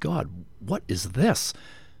like, "Oh my God, what is this?"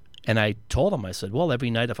 And I told him, I said, well,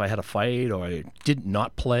 every night if I had a fight or I did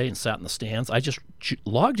not play and sat in the stands, I just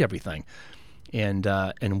logged everything. And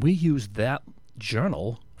we used that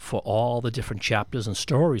journal for all the different chapters and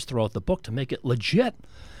stories throughout the book to make it legit.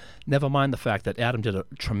 Never mind the fact that Adam did a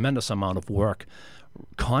tremendous amount of work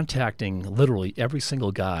contacting literally every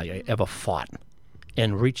single guy I ever fought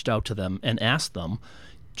and reached out to them and asked them,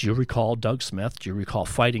 do you recall Doug Smith? Do you recall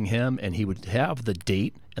fighting him? And he would have the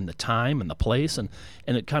date and the time and the place, and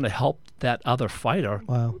it kind of helped that other fighter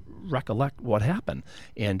recollect what happened.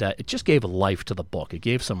 And it just gave life to the book. It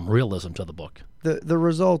gave some realism to the book. The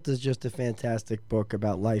result is just a fantastic book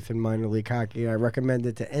about life in minor league hockey. I recommend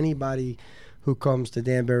it to anybody who comes to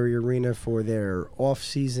Danbury Arena for their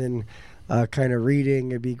off-season kind of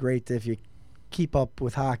reading. It'd be great if you keep up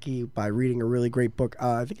with hockey by reading a really great book.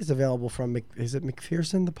 I think it's available from, is it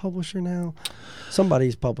McPherson, the publisher now?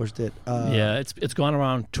 Somebody's published it. Yeah, it's gone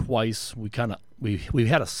around twice. We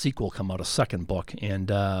had a sequel come out, a second book, and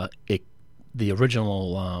the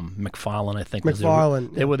original McFarlane, I think,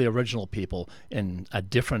 they were the original people, and a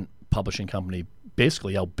different publishing company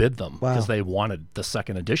basically outbid them because they wanted the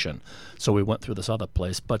second edition. So we went through this other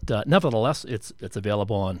place, but nevertheless, it's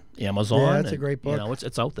available on Amazon. Yeah, it's a great book.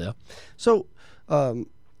 It's out there. So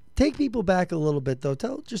take people back a little bit, though.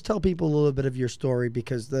 Tell people a little bit of your story,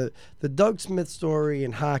 because the Doug Smith story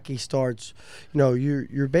in hockey starts,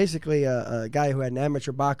 you're basically a guy who had an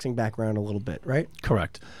amateur boxing background a little bit, right?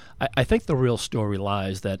 Correct. I think the real story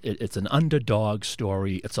lies that it's an underdog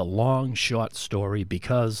story. It's a long, short story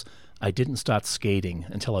because I didn't start skating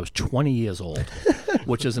until I was 20 years old,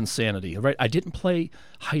 which is insanity, right? I didn't play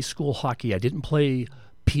high school hockey. I didn't play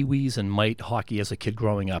Pee-wees and mite hockey as a kid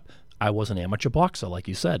growing up. I was an amateur boxer, like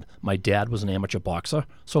you said. My dad was an amateur boxer,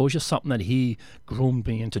 so it was just something that he groomed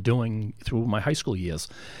me into doing through my high school years.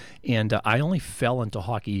 And I only fell into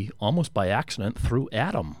hockey almost by accident through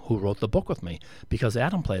Adam, who wrote the book with me, because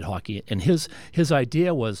Adam played hockey, and his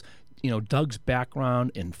idea was, Doug's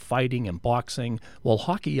background in fighting and boxing, well,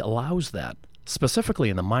 hockey allows that, specifically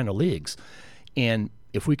in the minor leagues. And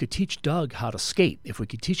if we could teach Doug how to skate, if we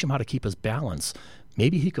could teach him how to keep his balance,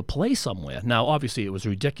 maybe he could play somewhere. Now, obviously, it was a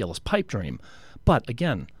ridiculous pipe dream. But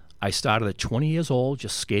again, I started at 20 years old,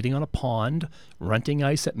 just skating on a pond, renting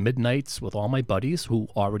ice at midnights with all my buddies who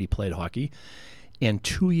already played hockey. And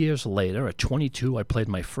 2 years later, at 22, I played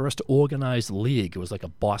my first organized league. It was like a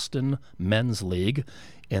Boston men's league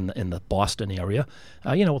in the Boston area,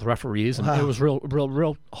 with referees. And it was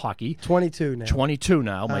real hockey. 22 now. 22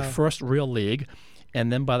 now, my first real league.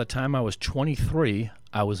 And then by the time I was 23,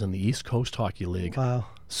 I was in the East Coast Hockey League. Wow.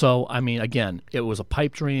 So, again, it was a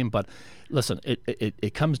pipe dream, but listen,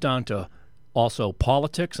 it comes down to also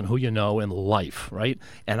politics and who you know in life, right?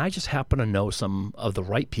 And I just happen to know some of the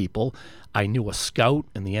right people. I knew a scout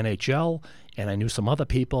in the NHL, and I knew some other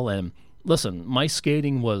people. And listen, my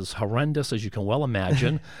skating was horrendous, as you can well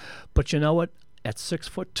imagine. But you know what? At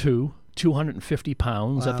 6'2", 250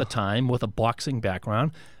 pounds at the time, with a boxing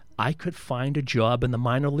background, I could find a job in the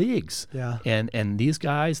minor leagues. Yeah. And these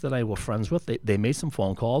guys that I were friends with, they made some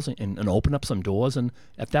phone calls and opened up some doors. And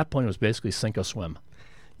at that point, it was basically sink or swim.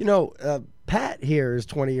 Pat here is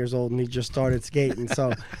 20 years old, and he just started skating.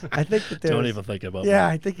 So I think that Don't even think about Yeah, that.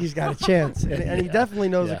 I think he's got a chance. And he definitely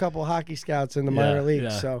knows a couple of hockey scouts in the minor leagues. Yeah.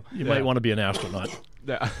 So you might want to be an astronaut.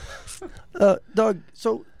 Yeah. Doug,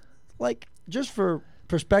 so, just for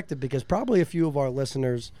perspective, because probably a few of our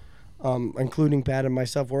listeners, including Pat and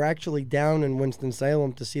myself, were actually down in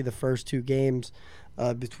Winston-Salem to see the first two games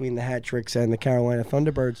between the Hat Tricks and the Carolina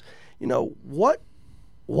Thunderbirds.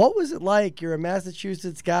 What was it like? You're a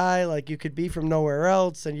Massachusetts guy, you could be from nowhere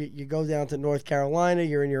else, and you go down to North Carolina,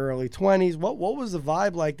 you're in your early 20s. What was the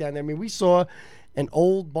vibe like down there? We saw an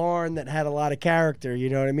old barn that had a lot of character, you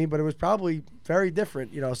know what I mean? But it was probably very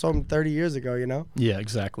different, some 30 years ago, Yeah,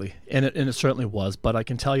 exactly. And it certainly was. But I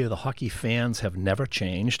can tell you the hockey fans have never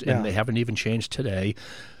changed, and they haven't even changed today,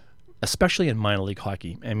 especially in minor league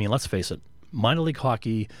hockey. Let's face it, minor league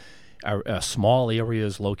hockey are small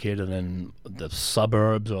areas located in the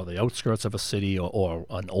suburbs or the outskirts of a city or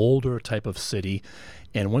an older type of city.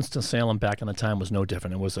 And Winston-Salem back in the time was no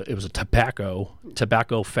different. It was a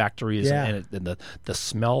tobacco factories, and the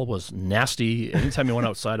smell was nasty. Anytime you went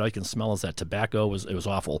outside, all you can smell is that tobacco. It was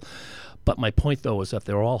awful. But my point, though, is that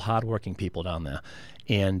they're all hardworking people down there,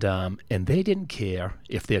 and they didn't care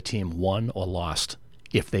if their team won or lost.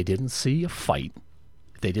 If they didn't see a fight,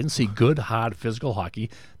 if they didn't see good, hard, physical hockey,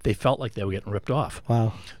 they felt like they were getting ripped off.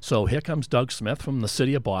 Wow. So here comes Doug Smith from the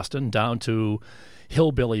city of Boston down to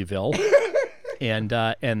Hillbillyville. And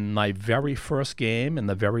my very first game and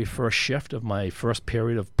the very first shift of my first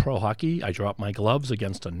period of pro hockey, I dropped my gloves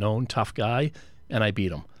against a known tough guy, and I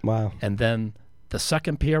beat him. Wow. And then the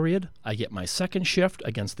second period, I get my second shift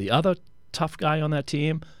against the other tough guy on that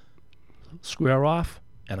team, square off,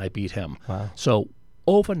 and I beat him. Wow. So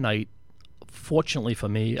overnight, fortunately for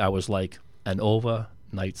me, I was like an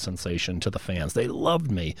overnight sensation to the fans. They loved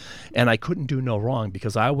me, and I couldn't do no wrong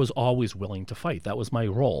because I was always willing to fight. That was my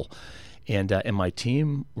role. And my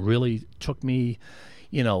team really took me,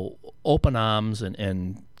 open arms,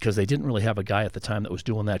 and because they didn't really have a guy at the time that was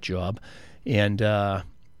doing that job. And, I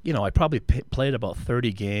probably played about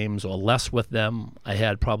 30 games or less with them. I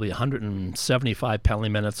had probably 175 penalty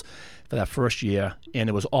minutes for that first year, and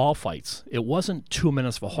it was all fights. It wasn't 2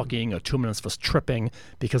 minutes for hooking or 2 minutes for tripping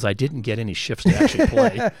because I didn't get any shifts to actually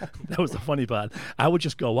play. That was the funny part. I would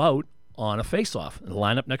just go out on a face-off and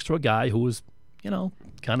line up next to a guy who was,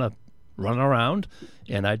 kind of running around,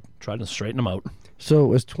 and I'd try to straighten them out. So it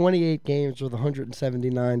was 28 games with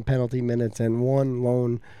 179 penalty minutes and one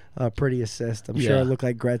lone pretty assist. I'm sure it looked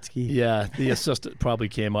like Gretzky. Yeah, the assist probably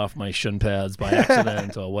came off my shin pads by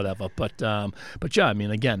accident or whatever. But yeah, I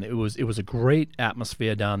mean, again, it was a great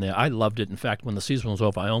atmosphere down there. I loved it. In fact, when the season was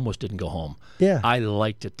over, I almost didn't go home. Yeah, I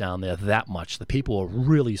liked it down there that much. The people were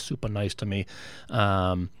really super nice to me.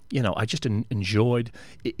 I just enjoyed.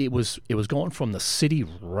 It was going from the city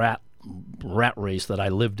rat race that I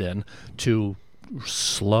lived in to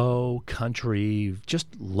slow country, just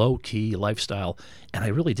low-key lifestyle, and I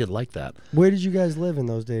really did like that. Where did you guys live in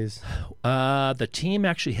those days? The team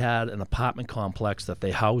actually had an apartment complex that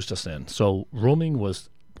they housed us in, so rooming was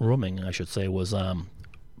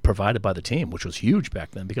provided by the team, which was huge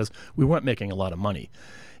back then because we weren't making a lot of money.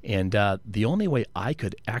 And the only way I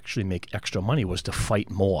could actually make extra money was to fight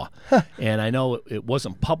more. And I know it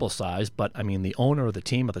wasn't publicized, but, I mean, the owner of the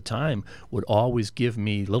team at the time would always give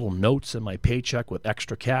me little notes in my paycheck with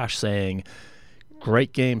extra cash saying,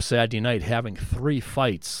 great game Saturday night, having 3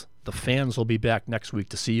 fights. The fans will be back next week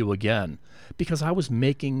to see you again. Because I was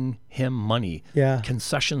making him money. Yeah.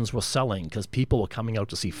 Concessions were selling because people were coming out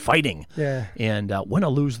to see fighting. Yeah. And win or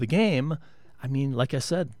lose the game, I mean, like I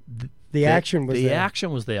said, the action was there. The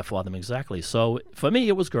action was there for them, exactly. So for me,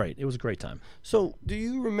 it was great. It was a great time. So do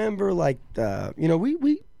you remember, like, I've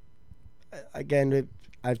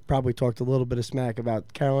probably talked a little bit of smack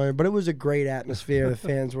about Carolina, but it was a great atmosphere. The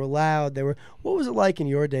fans were loud. What was it like in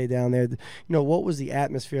your day down there? What was the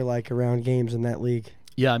atmosphere like around games in that league?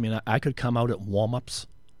 Yeah, I mean, I could come out at warm-ups,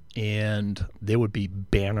 and there would be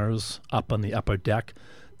banners up on the upper deck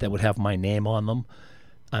that would have my name on them.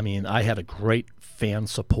 I mean, I had a great fan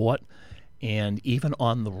support. And even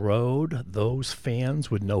on the road, those fans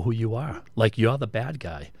would know who you are. Like, you're the bad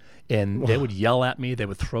guy. And they would yell at me. They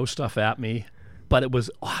would throw stuff at me. But it was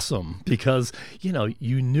awesome because,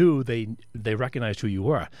 you knew they recognized who you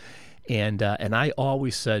were. And I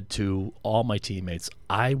always said to all my teammates,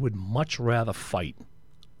 I would much rather fight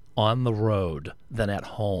on the road than at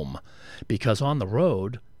home. Because on the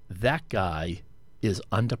road, that guy is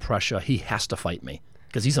under pressure. He has to fight me.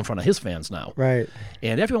 Because he's in front of his fans now. Right.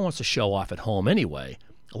 And everyone wants to show off at home anyway.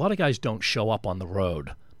 A lot of guys don't show up on the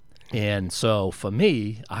road. And so for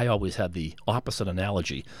me, I always had the opposite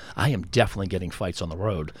analogy. I am definitely getting fights on the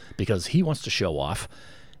road because he wants to show off.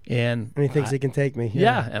 And he thinks he can take me.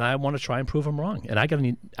 Yeah, and I want to try and prove him wrong. And I got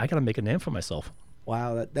to make a name for myself.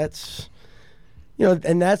 Wow, that's...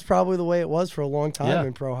 and that's probably the way it was for a long time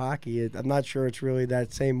in pro hockey. I'm not sure it's really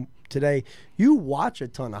that same today. You watch a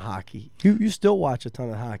ton of hockey. You still watch a ton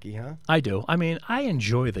of hockey, huh? I do. I mean, I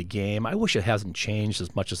enjoy the game. I wish it hasn't changed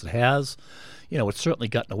as much as it has. It's certainly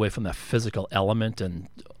gotten away from that physical element, and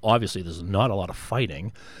obviously there's not a lot of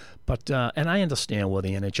fighting. But and I understand where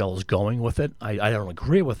the NHL is going with it. I don't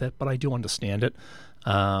agree with it, but I do understand it.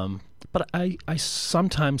 But I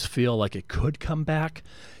sometimes feel like it could come back.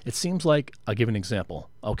 It seems like, I'll give an example.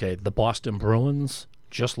 Okay, the Boston Bruins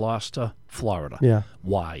just lost to Florida. Yeah.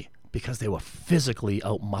 Why? Because they were physically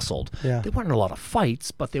out-muscled. Yeah. There weren't a lot of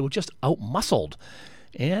fights, but they were just out-muscled.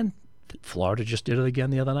 And Florida just did it again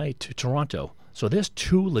the other night to Toronto. So there's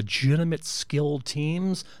 2 legitimate skilled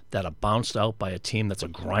teams that are bounced out by a team that's a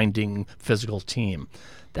grinding physical team.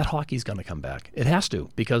 That hockey's going to come back. It has to,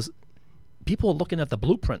 because people are looking at the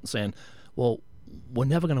blueprint and saying, well, we're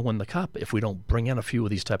never going to win the cup if we don't bring in a few of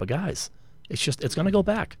these type of guys. It's going to go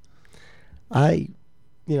back. I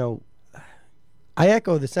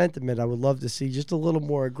echo the sentiment. I would love to see just a little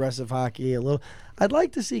more aggressive hockey. I'd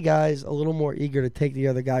like to see guys a little more eager to take the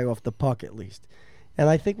other guy off the puck at least. And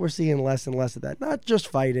I think we're seeing less and less of that. Not just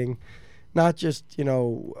fighting, not just,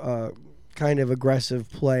 kind of aggressive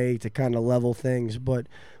play to kind of level things, but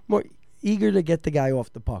more eager to get the guy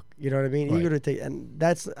off the puck. You know what I mean? Right. Eager to take, and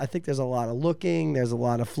I think there's a lot of looking, there's a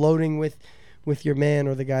lot of floating with your man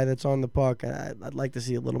or the guy that's on the puck. I'd like to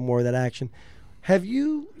see a little more of that action. Have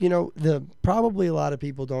you, probably a lot of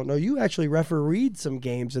people don't know, you actually refereed some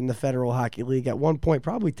games in the Federal Hockey League at one point,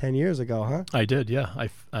 probably 10 years ago, huh? I did, yeah.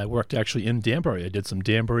 I worked actually in Danbury. I did some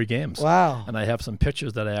Danbury games. Wow. And I have some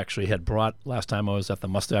pictures that I actually had brought last time I was at the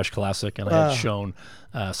Mustache Classic, and I had shown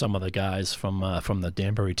some of the guys from the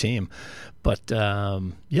Danbury team. But,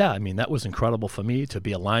 yeah, I mean, that was incredible for me to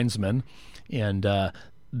be a linesman. And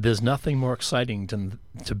there's nothing more exciting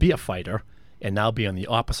to be a fighter and now be on the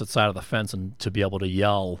opposite side of the fence and to be able to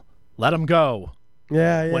yell, let him go.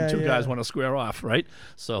 Yeah, when 2 guys want to square off, right?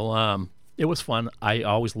 So it was fun. I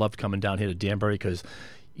always loved coming down here to Danbury because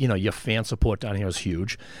your fan support down here is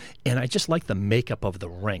huge. And I just like the makeup of the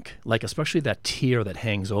rink, like especially that tier that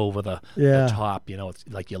hangs over the top. It's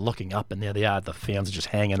like you're looking up and there they are. The fans are just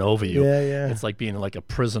hanging over you. Yeah. It's like being like a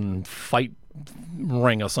prison fight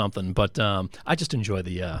ring or something. But I just enjoy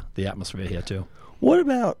the atmosphere here too. What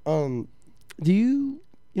about do you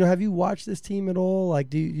have you watched this team at all? Like,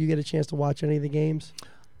 do you get a chance to watch any of the games?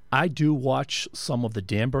 I do watch some of the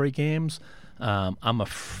Danbury games. I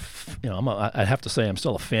have to say I'm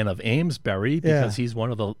still a fan of Amesbury because he's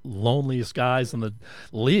one of the loneliest guys in the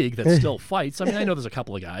league that still fights. I mean, I know there's a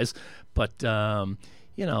couple of guys, but I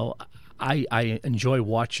enjoy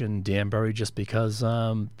watching Danbury just because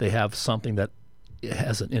they have something that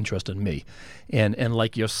has an interest in me, and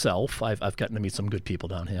like yourself, I've gotten to meet some good people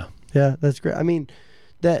down here. Yeah, that's great. I mean,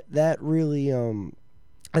 that really.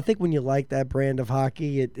 I think when you like that brand of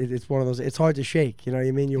hockey, it's one of those. It's hard to shake. You know what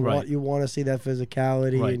I mean? You want to see that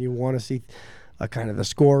physicality, and you want to see kind of the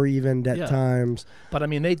score even at times. But I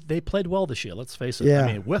mean, they played well this year. Let's face it. Yeah.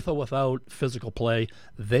 I mean, with or without physical play,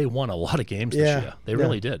 they won a lot of games this year. They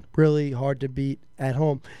really did. Really hard to beat at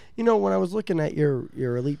home. When I was looking at your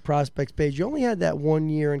elite prospects page, you only had that 1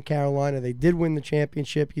 year in Carolina. They did win the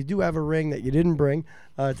championship. You do have a ring that you didn't bring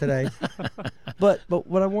today. but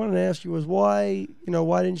what I wanted to ask you was why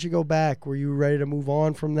didn't you go back? Were you ready to move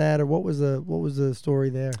on from that, or what was the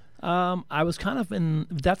story there? I was kind of in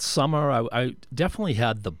that summer. I definitely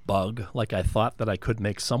had the bug. Like I thought that I could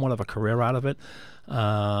make somewhat of a career out of it.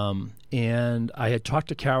 And I had talked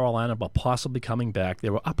to Carolina about possibly coming back. They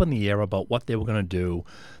were up in the air about what they were going to do.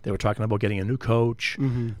 They were talking about getting a new coach.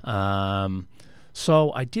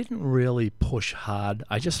 So I didn't really push hard.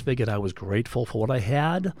 I just figured I was grateful for what I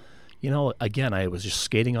had. Again, I was just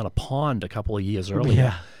skating on a pond a couple of years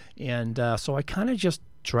earlier. And so I kind of just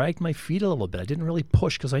dragged my feet a little bit. I didn't really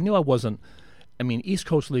push because I knew I wasn't. I mean, East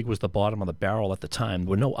Coast League was the bottom of the barrel at the time. There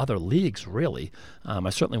were no other leagues, really. I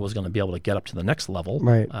certainly was going to be able to get up to the next level,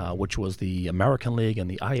 which was the American League and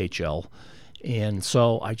the IHL. And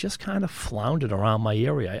so I just kind of floundered around my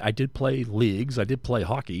area. I did play leagues. I did play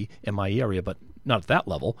hockey in my area, but not at that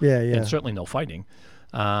level. And certainly no fighting.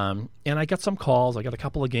 And I got some calls. I got a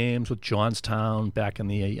couple of games with Johnstown back in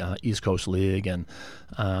the East Coast League, and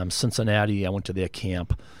Cincinnati. I went to their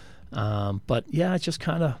camp. But yeah, it just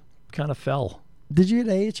kind of fell. Did you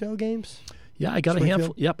get AHL games? Yeah, I got a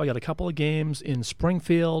handful. Yep, I got a couple of games in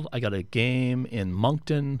Springfield. I got a game in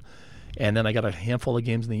Moncton, and then I got a handful of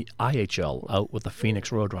games in the IHL out with the Phoenix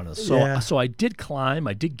Roadrunners. So I did climb.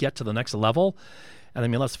 I did get to the next level. And I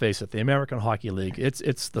mean, let's face it, the American Hockey League,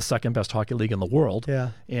 it's the second best hockey league in the world. Yeah.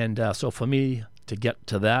 And so for me to get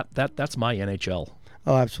to that's my NHL.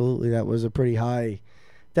 Oh, absolutely. That was a pretty high.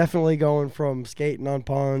 Definitely going from skating on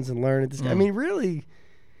ponds and learning this. I mean, really,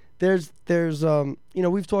 there's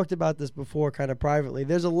we've talked about this before kind of privately.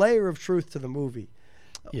 There's a layer of truth to the movie.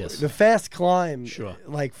 Yes. The fast climb,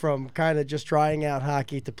 like from kind of just trying out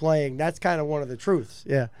hockey to playing, that's kind of one of the truths.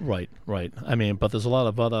 Yeah. Right. I mean, but there's a lot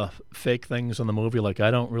of other fake things in the movie. Like,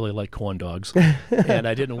 I don't really like corn dogs, and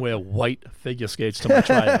I didn't wear white figure skates to my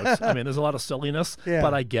tryouts. I mean, there's a lot of silliness,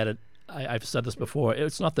 but I get it. I've said this before.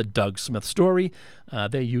 It's not the Doug Smith story.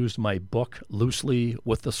 They used my book loosely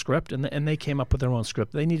with the script, and they came up with their own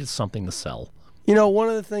script. They needed something to sell. One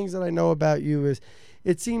of the things that I know about you is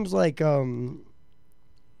it seems like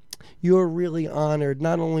you're really honored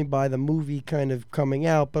not only by the movie kind of coming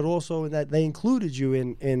out, but also that they included you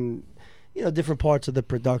in different parts of the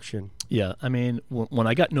production. Yeah, I mean, when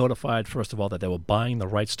I got notified, first of all, that they were buying the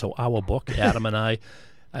rights to our book, Adam and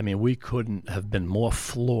I mean, we couldn't have been more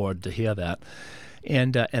floored to hear that.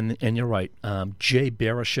 And you're right, Jay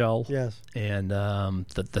Baruchel, and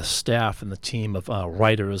the staff and the team of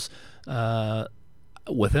writers.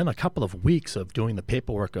 Within a couple of weeks of doing the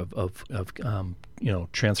paperwork of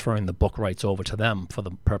transferring the book rights over to them for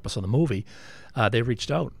the purpose of the movie, they reached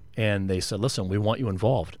out and they said, "Listen, we want you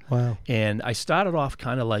involved." Wow! And I started off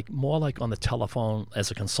kind of more like on the telephone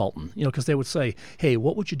as a consultant, because they would say, "Hey,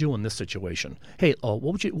 what would you do in this situation? Hey, what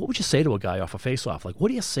would you say to a guy off a face-off? Like, what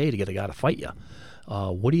do you say to get a guy to fight you?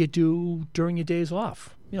 What do you do during your days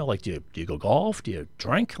off? Like, do you go golf? Do you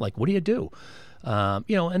drink? Like, what do you do?"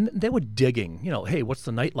 And they were digging, hey, what's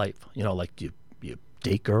the nightlife? Like, do you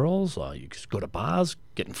date girls? You just go to bars,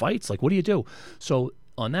 get in fights? Like, what do you do? So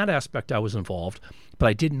on that aspect, I was involved, but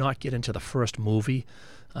I did not get into the first movie,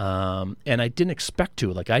 and I didn't expect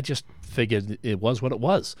to. Like, I just figured it was what it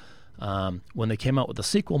was. When they came out with the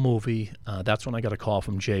sequel movie, that's when I got a call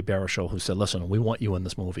from Jay Baruchel, who said, "Listen, we want you in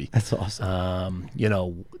this movie." That's awesome.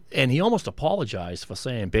 And he almost apologized for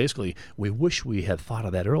saying, basically, "We wish we had thought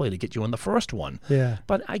of that earlier to get you in the first one." Yeah.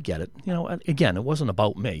 But I get it. Again, it wasn't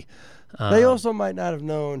about me. They also might not have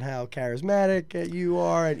known how charismatic you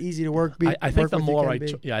are and easy to work. I think the more I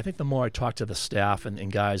think the more I talk to the staff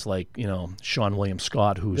and guys like Sean William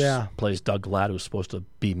Scott, who plays Doug Glad, who's supposed to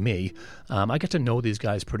be me, I get to know these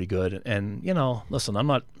guys pretty good. And listen, I'm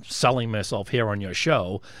not selling myself here on your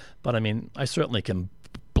show, but I mean, I certainly can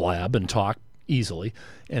blab and talk easily.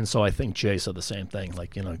 And so I think Jay said the same thing.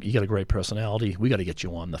 Like, you got a great personality. We got to get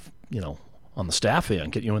you on the staff here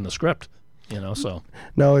and get you in the script. So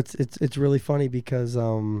no, it's really funny because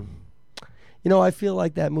I feel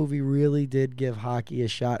like that movie really did give hockey a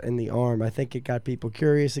shot in the arm. I think it got people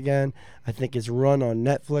curious again. I think its run on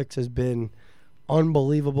Netflix has been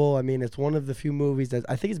unbelievable. I mean, it's one of the few movies that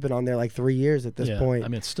I think it's been on there like 3 years at this point. I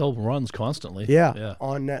mean, it still runs constantly. Yeah.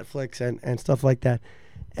 On Netflix and stuff like that.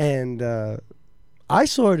 And I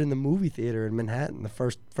saw it in the movie theater in Manhattan the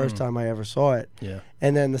first time I ever saw it. Yeah.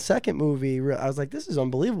 And then the second movie, I was like, this is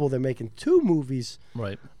unbelievable. They're making 2 movies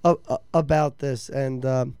about this. And,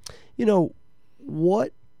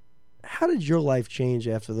 how did your life change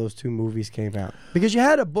after those 2 movies came out? Because you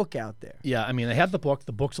had a book out there. Yeah, I mean, I had the book.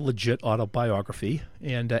 The book's a legit autobiography,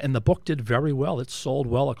 and the book did very well. It sold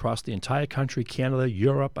well across the entire country, Canada,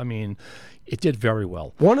 Europe. I mean, it did very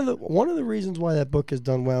well. One of the reasons why that book has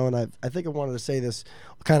done well, and I think I wanted to say this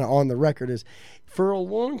kind of on the record, is for a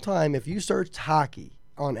long time, if you searched hockey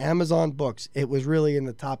on Amazon Books, it was really in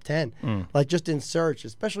the top 10. Like just in search,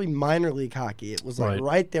 especially minor league hockey, it was like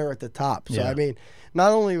right there at the top. So I mean,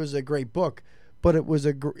 not only was it a great book, but it was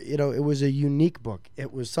it was a unique book.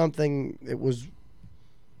 It was something. It was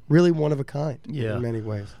really one of a kind in many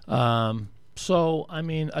ways. So I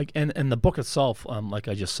mean, and the book itself, like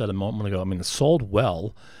I just said a moment ago, I mean, it sold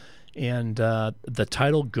well. And the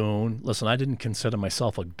title Goon, listen, I didn't consider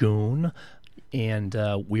myself a goon. And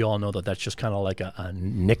we all know that that's just kind of like a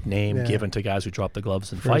nickname given to guys who drop the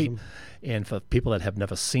gloves and fight. And for people that have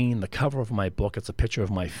never seen the cover of my book, it's a picture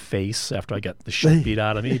of my face after I get the shit beat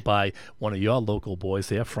out of me by one of your local boys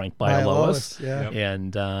there, Frank Bialois.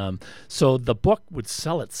 And so the book would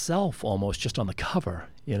sell itself almost just on the cover,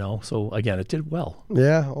 So, again, it did well.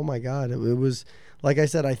 Yeah. Oh, my God. It was, like I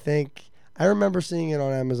said, I remember seeing it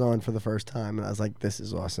on Amazon for the first time, and I was like, this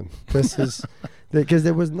is awesome. This is because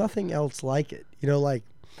there was nothing else like it.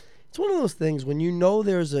 It's one of those things when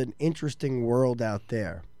there's an interesting world out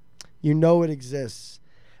there, it exists.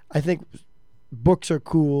 I think books are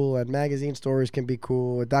cool and magazine stories can be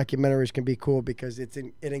cool and documentaries can be cool because it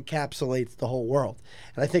encapsulates the whole world.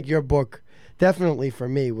 And I think your book definitely for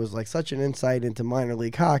me was like such an insight into minor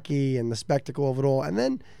league hockey and the spectacle of it all. And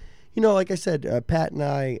then like I said, Pat and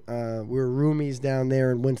I, we were roomies down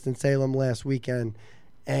there in Winston-Salem last weekend,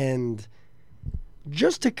 and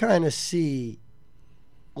just to kind of see,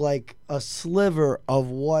 like, a sliver of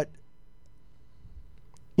what,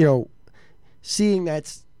 seeing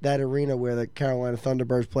that arena where the Carolina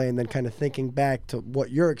Thunderbirds play, and then kind of thinking back to what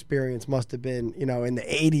your experience must have been, in the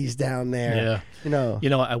 80s down there.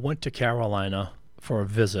 Yeah. I went to Carolina for a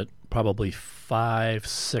visit probably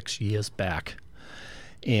 5-6 years back.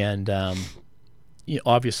 And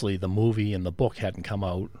obviously the movie and the book hadn't come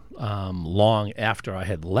out long after I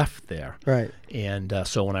had left there. Right. And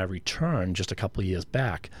so when I returned just a couple of years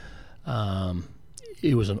back,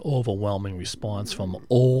 it was an overwhelming response from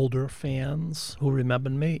older fans who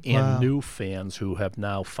remembered me and new fans who have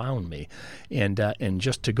now found me. And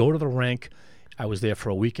just to go to the rink, I was there for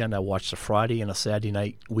a weekend. I watched a Friday and a Saturday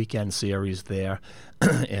night weekend series there,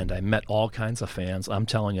 and I met all kinds of fans. I'm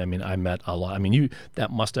telling you, I mean, I met a lot. I mean, that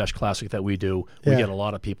Mustache Classic that we do, we get a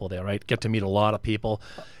lot of people there, right? Get to meet a lot of people,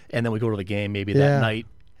 and then we go to the game maybe that night,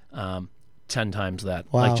 10 times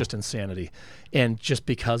that. Like just insanity. And just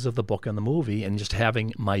because of the book and the movie and just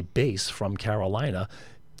having my base from Carolina,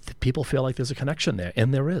 people feel like there's a connection there,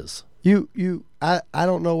 and there is. I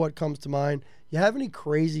don't know what comes to mind. You have any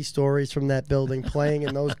crazy stories from that building playing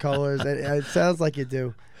in those colors? It sounds like you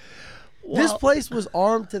do. Well, this place was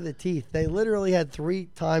armed to the teeth. They literally had 3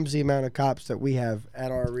 times the amount of cops that we have at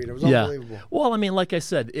our arena. It was unbelievable. Well, I mean, like I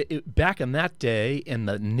said, back in that day and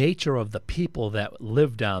the nature of the people that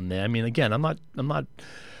lived down there, I mean, again, I'm not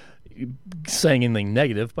saying anything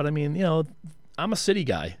negative, but I mean, I'm a city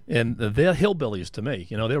guy, and they're hillbillies to me.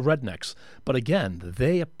 They're rednecks. But again,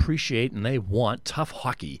 they appreciate and they want tough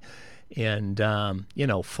hockey. And,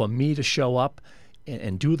 for me to show up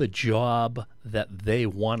and do the job that they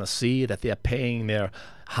want to see, that they're paying their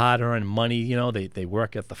hard-earned money, they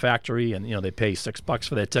work at the factory and, they pay $6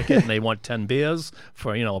 for their ticket and they want 10 beers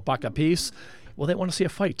for, $1 a piece. Well, they want to see a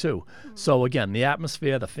fight, too. So, again, the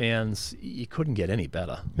atmosphere, the fans, you couldn't get any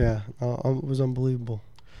better. Yeah, it was unbelievable.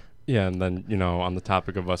 Yeah, and then, on the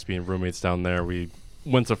topic of us being roommates down there, we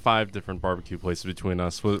went to 5 different barbecue places between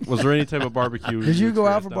us. Was there any type of barbecue? Did you go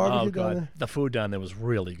out for experienced down barbecue Oh down God, there? the food down there was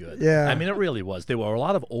really good. Yeah. I mean it really was. There were a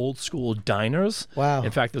lot of old school diners. Wow.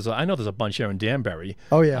 In fact, I know there's a bunch here in Danbury.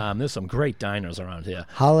 Oh, yeah. There's some great diners around here.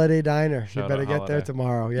 Holiday Diner. Shout You better out get there Holiday.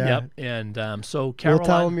 tomorrow. Yeah. Yep. And so We'll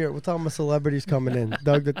Carolina. tell them a celebrity's coming in.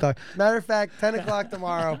 Doug the Thug. Matter of fact, 10 o'clock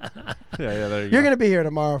tomorrow. Yeah, there you You're go. going to be here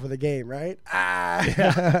tomorrow for the game, right?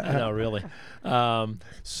 No, really.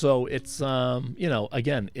 So it's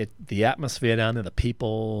again, the atmosphere down there, the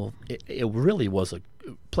people. It really was a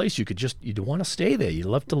place you'd want to stay there. You'd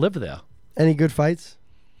love to live there. Any good fights?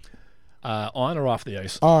 On or off the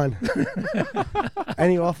ice. On.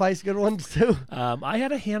 Any off-ice good ones, too? I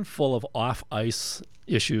had a handful of off ice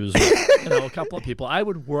issues. With, a couple of people. I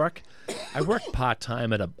worked part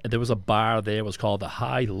time there was a bar there. It was called the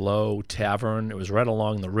High Low Tavern. It was right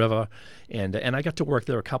along the river, and I got to work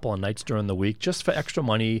there a couple of nights during the week just for extra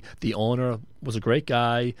money. The owner was a great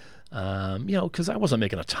guy. Because I wasn't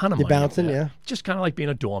making a ton of money. You're bouncing, up there. yeah. Just kind of like being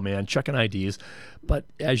a doorman, checking IDs. But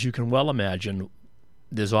as you can well imagine,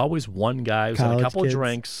 there's always one guy who's had a College couple kids. of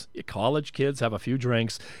drinks. College kids have a few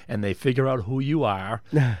drinks, and they figure out who you are,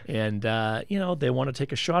 and they want to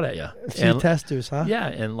take a shot at you. A few testers, huh? Yeah,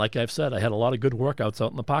 and like I've said, I had a lot of good workouts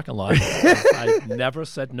out in the parking lot. I never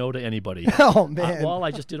said no to anybody. Oh, man.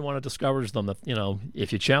 I just didn't want to discourage them that,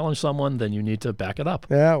 if you challenge someone, then you need to back it up.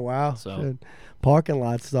 Yeah, wow. So- Good. Parking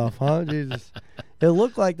lot stuff, huh? Jesus. It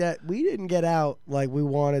looked like that. We didn't get out like we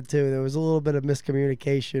wanted to. There was a little bit of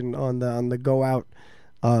miscommunication on the go out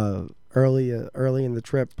early in the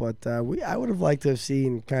trip, but I would have liked to have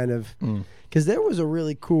seen kind of because there was a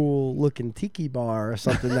really cool looking tiki bar or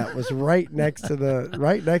something that was right next to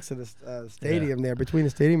the stadium there, between the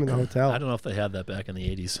stadium and the hotel. I don't know if they had that back in the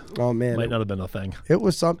 80s. Oh man, Might not have been a thing. it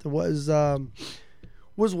was something.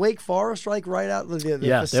 Was Wake Forest like right out the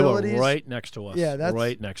Yeah, facilities? they were right next to us. Yeah, that's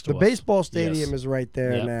right next to the us. baseball stadium Yes. is right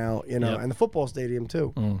there Yep. now, Yep. and the football stadium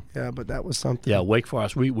too. Yeah, but that was something. Yeah, Wake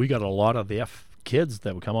Forest. We got a lot of their kids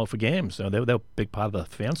that would come out for games. They were a big part of the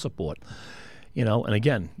fan support. And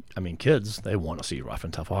again, I mean, kids, they want to see rough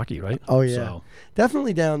and tough hockey, right? Oh yeah, So,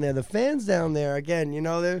 definitely down there. The fans down there again.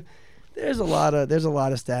 There's a lot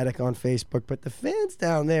of static on Facebook, but the fans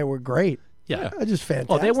down there were great. yeah. Just fantastic.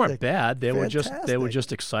 Oh, they weren't bad. They were Fantastic.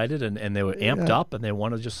 just excited and they were amped up and they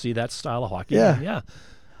wanted to just see that style of hockey. Yeah. And yeah.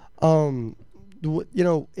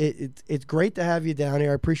 It's great to have you down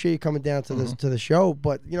here. I appreciate you coming down to this to the show.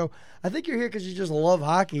 But I think you're here because you just love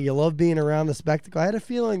hockey. You love being around the spectacle. I had a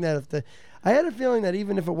feeling that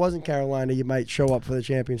even if it wasn't Carolina, you might show up for the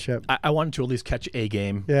championship. I wanted to at least catch a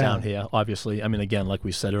game Yeah. down here. Obviously, I mean, again, like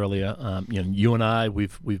we said earlier, you and I,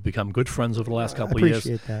 we've become good friends over the last couple of years.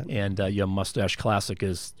 appreciate that. And your Mustache Classic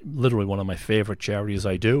is literally one of my favorite charities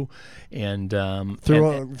I do. And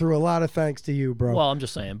Through a lot of thanks to you, bro. well, I'm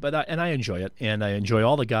just saying, but I enjoy it, and I enjoy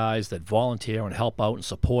all the guys that volunteer and help out and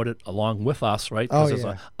support it along with us, right? Oh, Because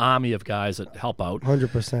there's yeah. an army of guys that help out.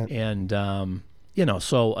 100%. And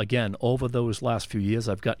so again, over those last few years,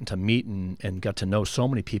 I've gotten to meet and got to know so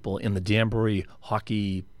many people in the Danbury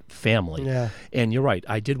hockey family. Yeah. And you're right,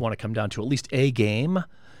 I did want to come down to at least a game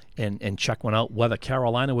and check one out, whether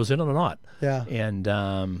Carolina was in it or not. Yeah.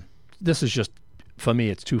 And this is just, for me,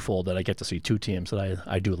 it's twofold that I get to see two teams that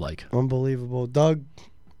I do like. Unbelievable. Doug,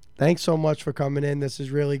 thanks so much for coming in. This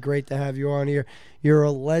is really great to have you on here. You're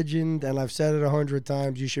a legend, and I've said it 100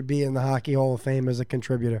 times. You should be in the Hockey Hall of Fame as a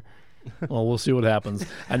contributor. Well, we'll see what happens.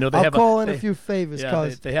 I know they I'll have call in a they- few favors, Yeah,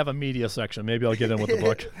 cuz. they have a media section. Maybe I'll get in with the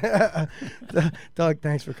book. Doug,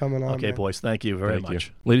 thanks for coming on. Okay, man. boys. Thank you very Thank you.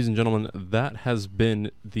 much. Ladies and gentlemen, that has been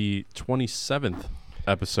the 27th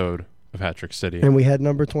episode of Hat Trick City. And we had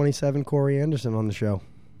number 27, Cory Anderson, on the show.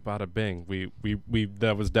 Bada bing. We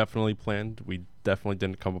that was definitely planned. We definitely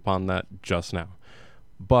didn't come upon that just now.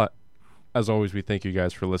 But as always, we thank you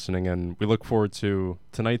guys for listening, and we look forward to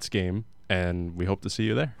tonight's game, and we hope to see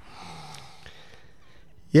you there.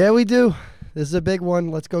 Yeah, we do. This is a big one.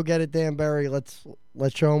 Let's go get it, Danbury. Let's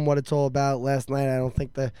show them what it's all about. Last night, I don't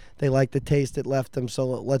think they liked the taste it left them, so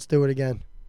let's do it again.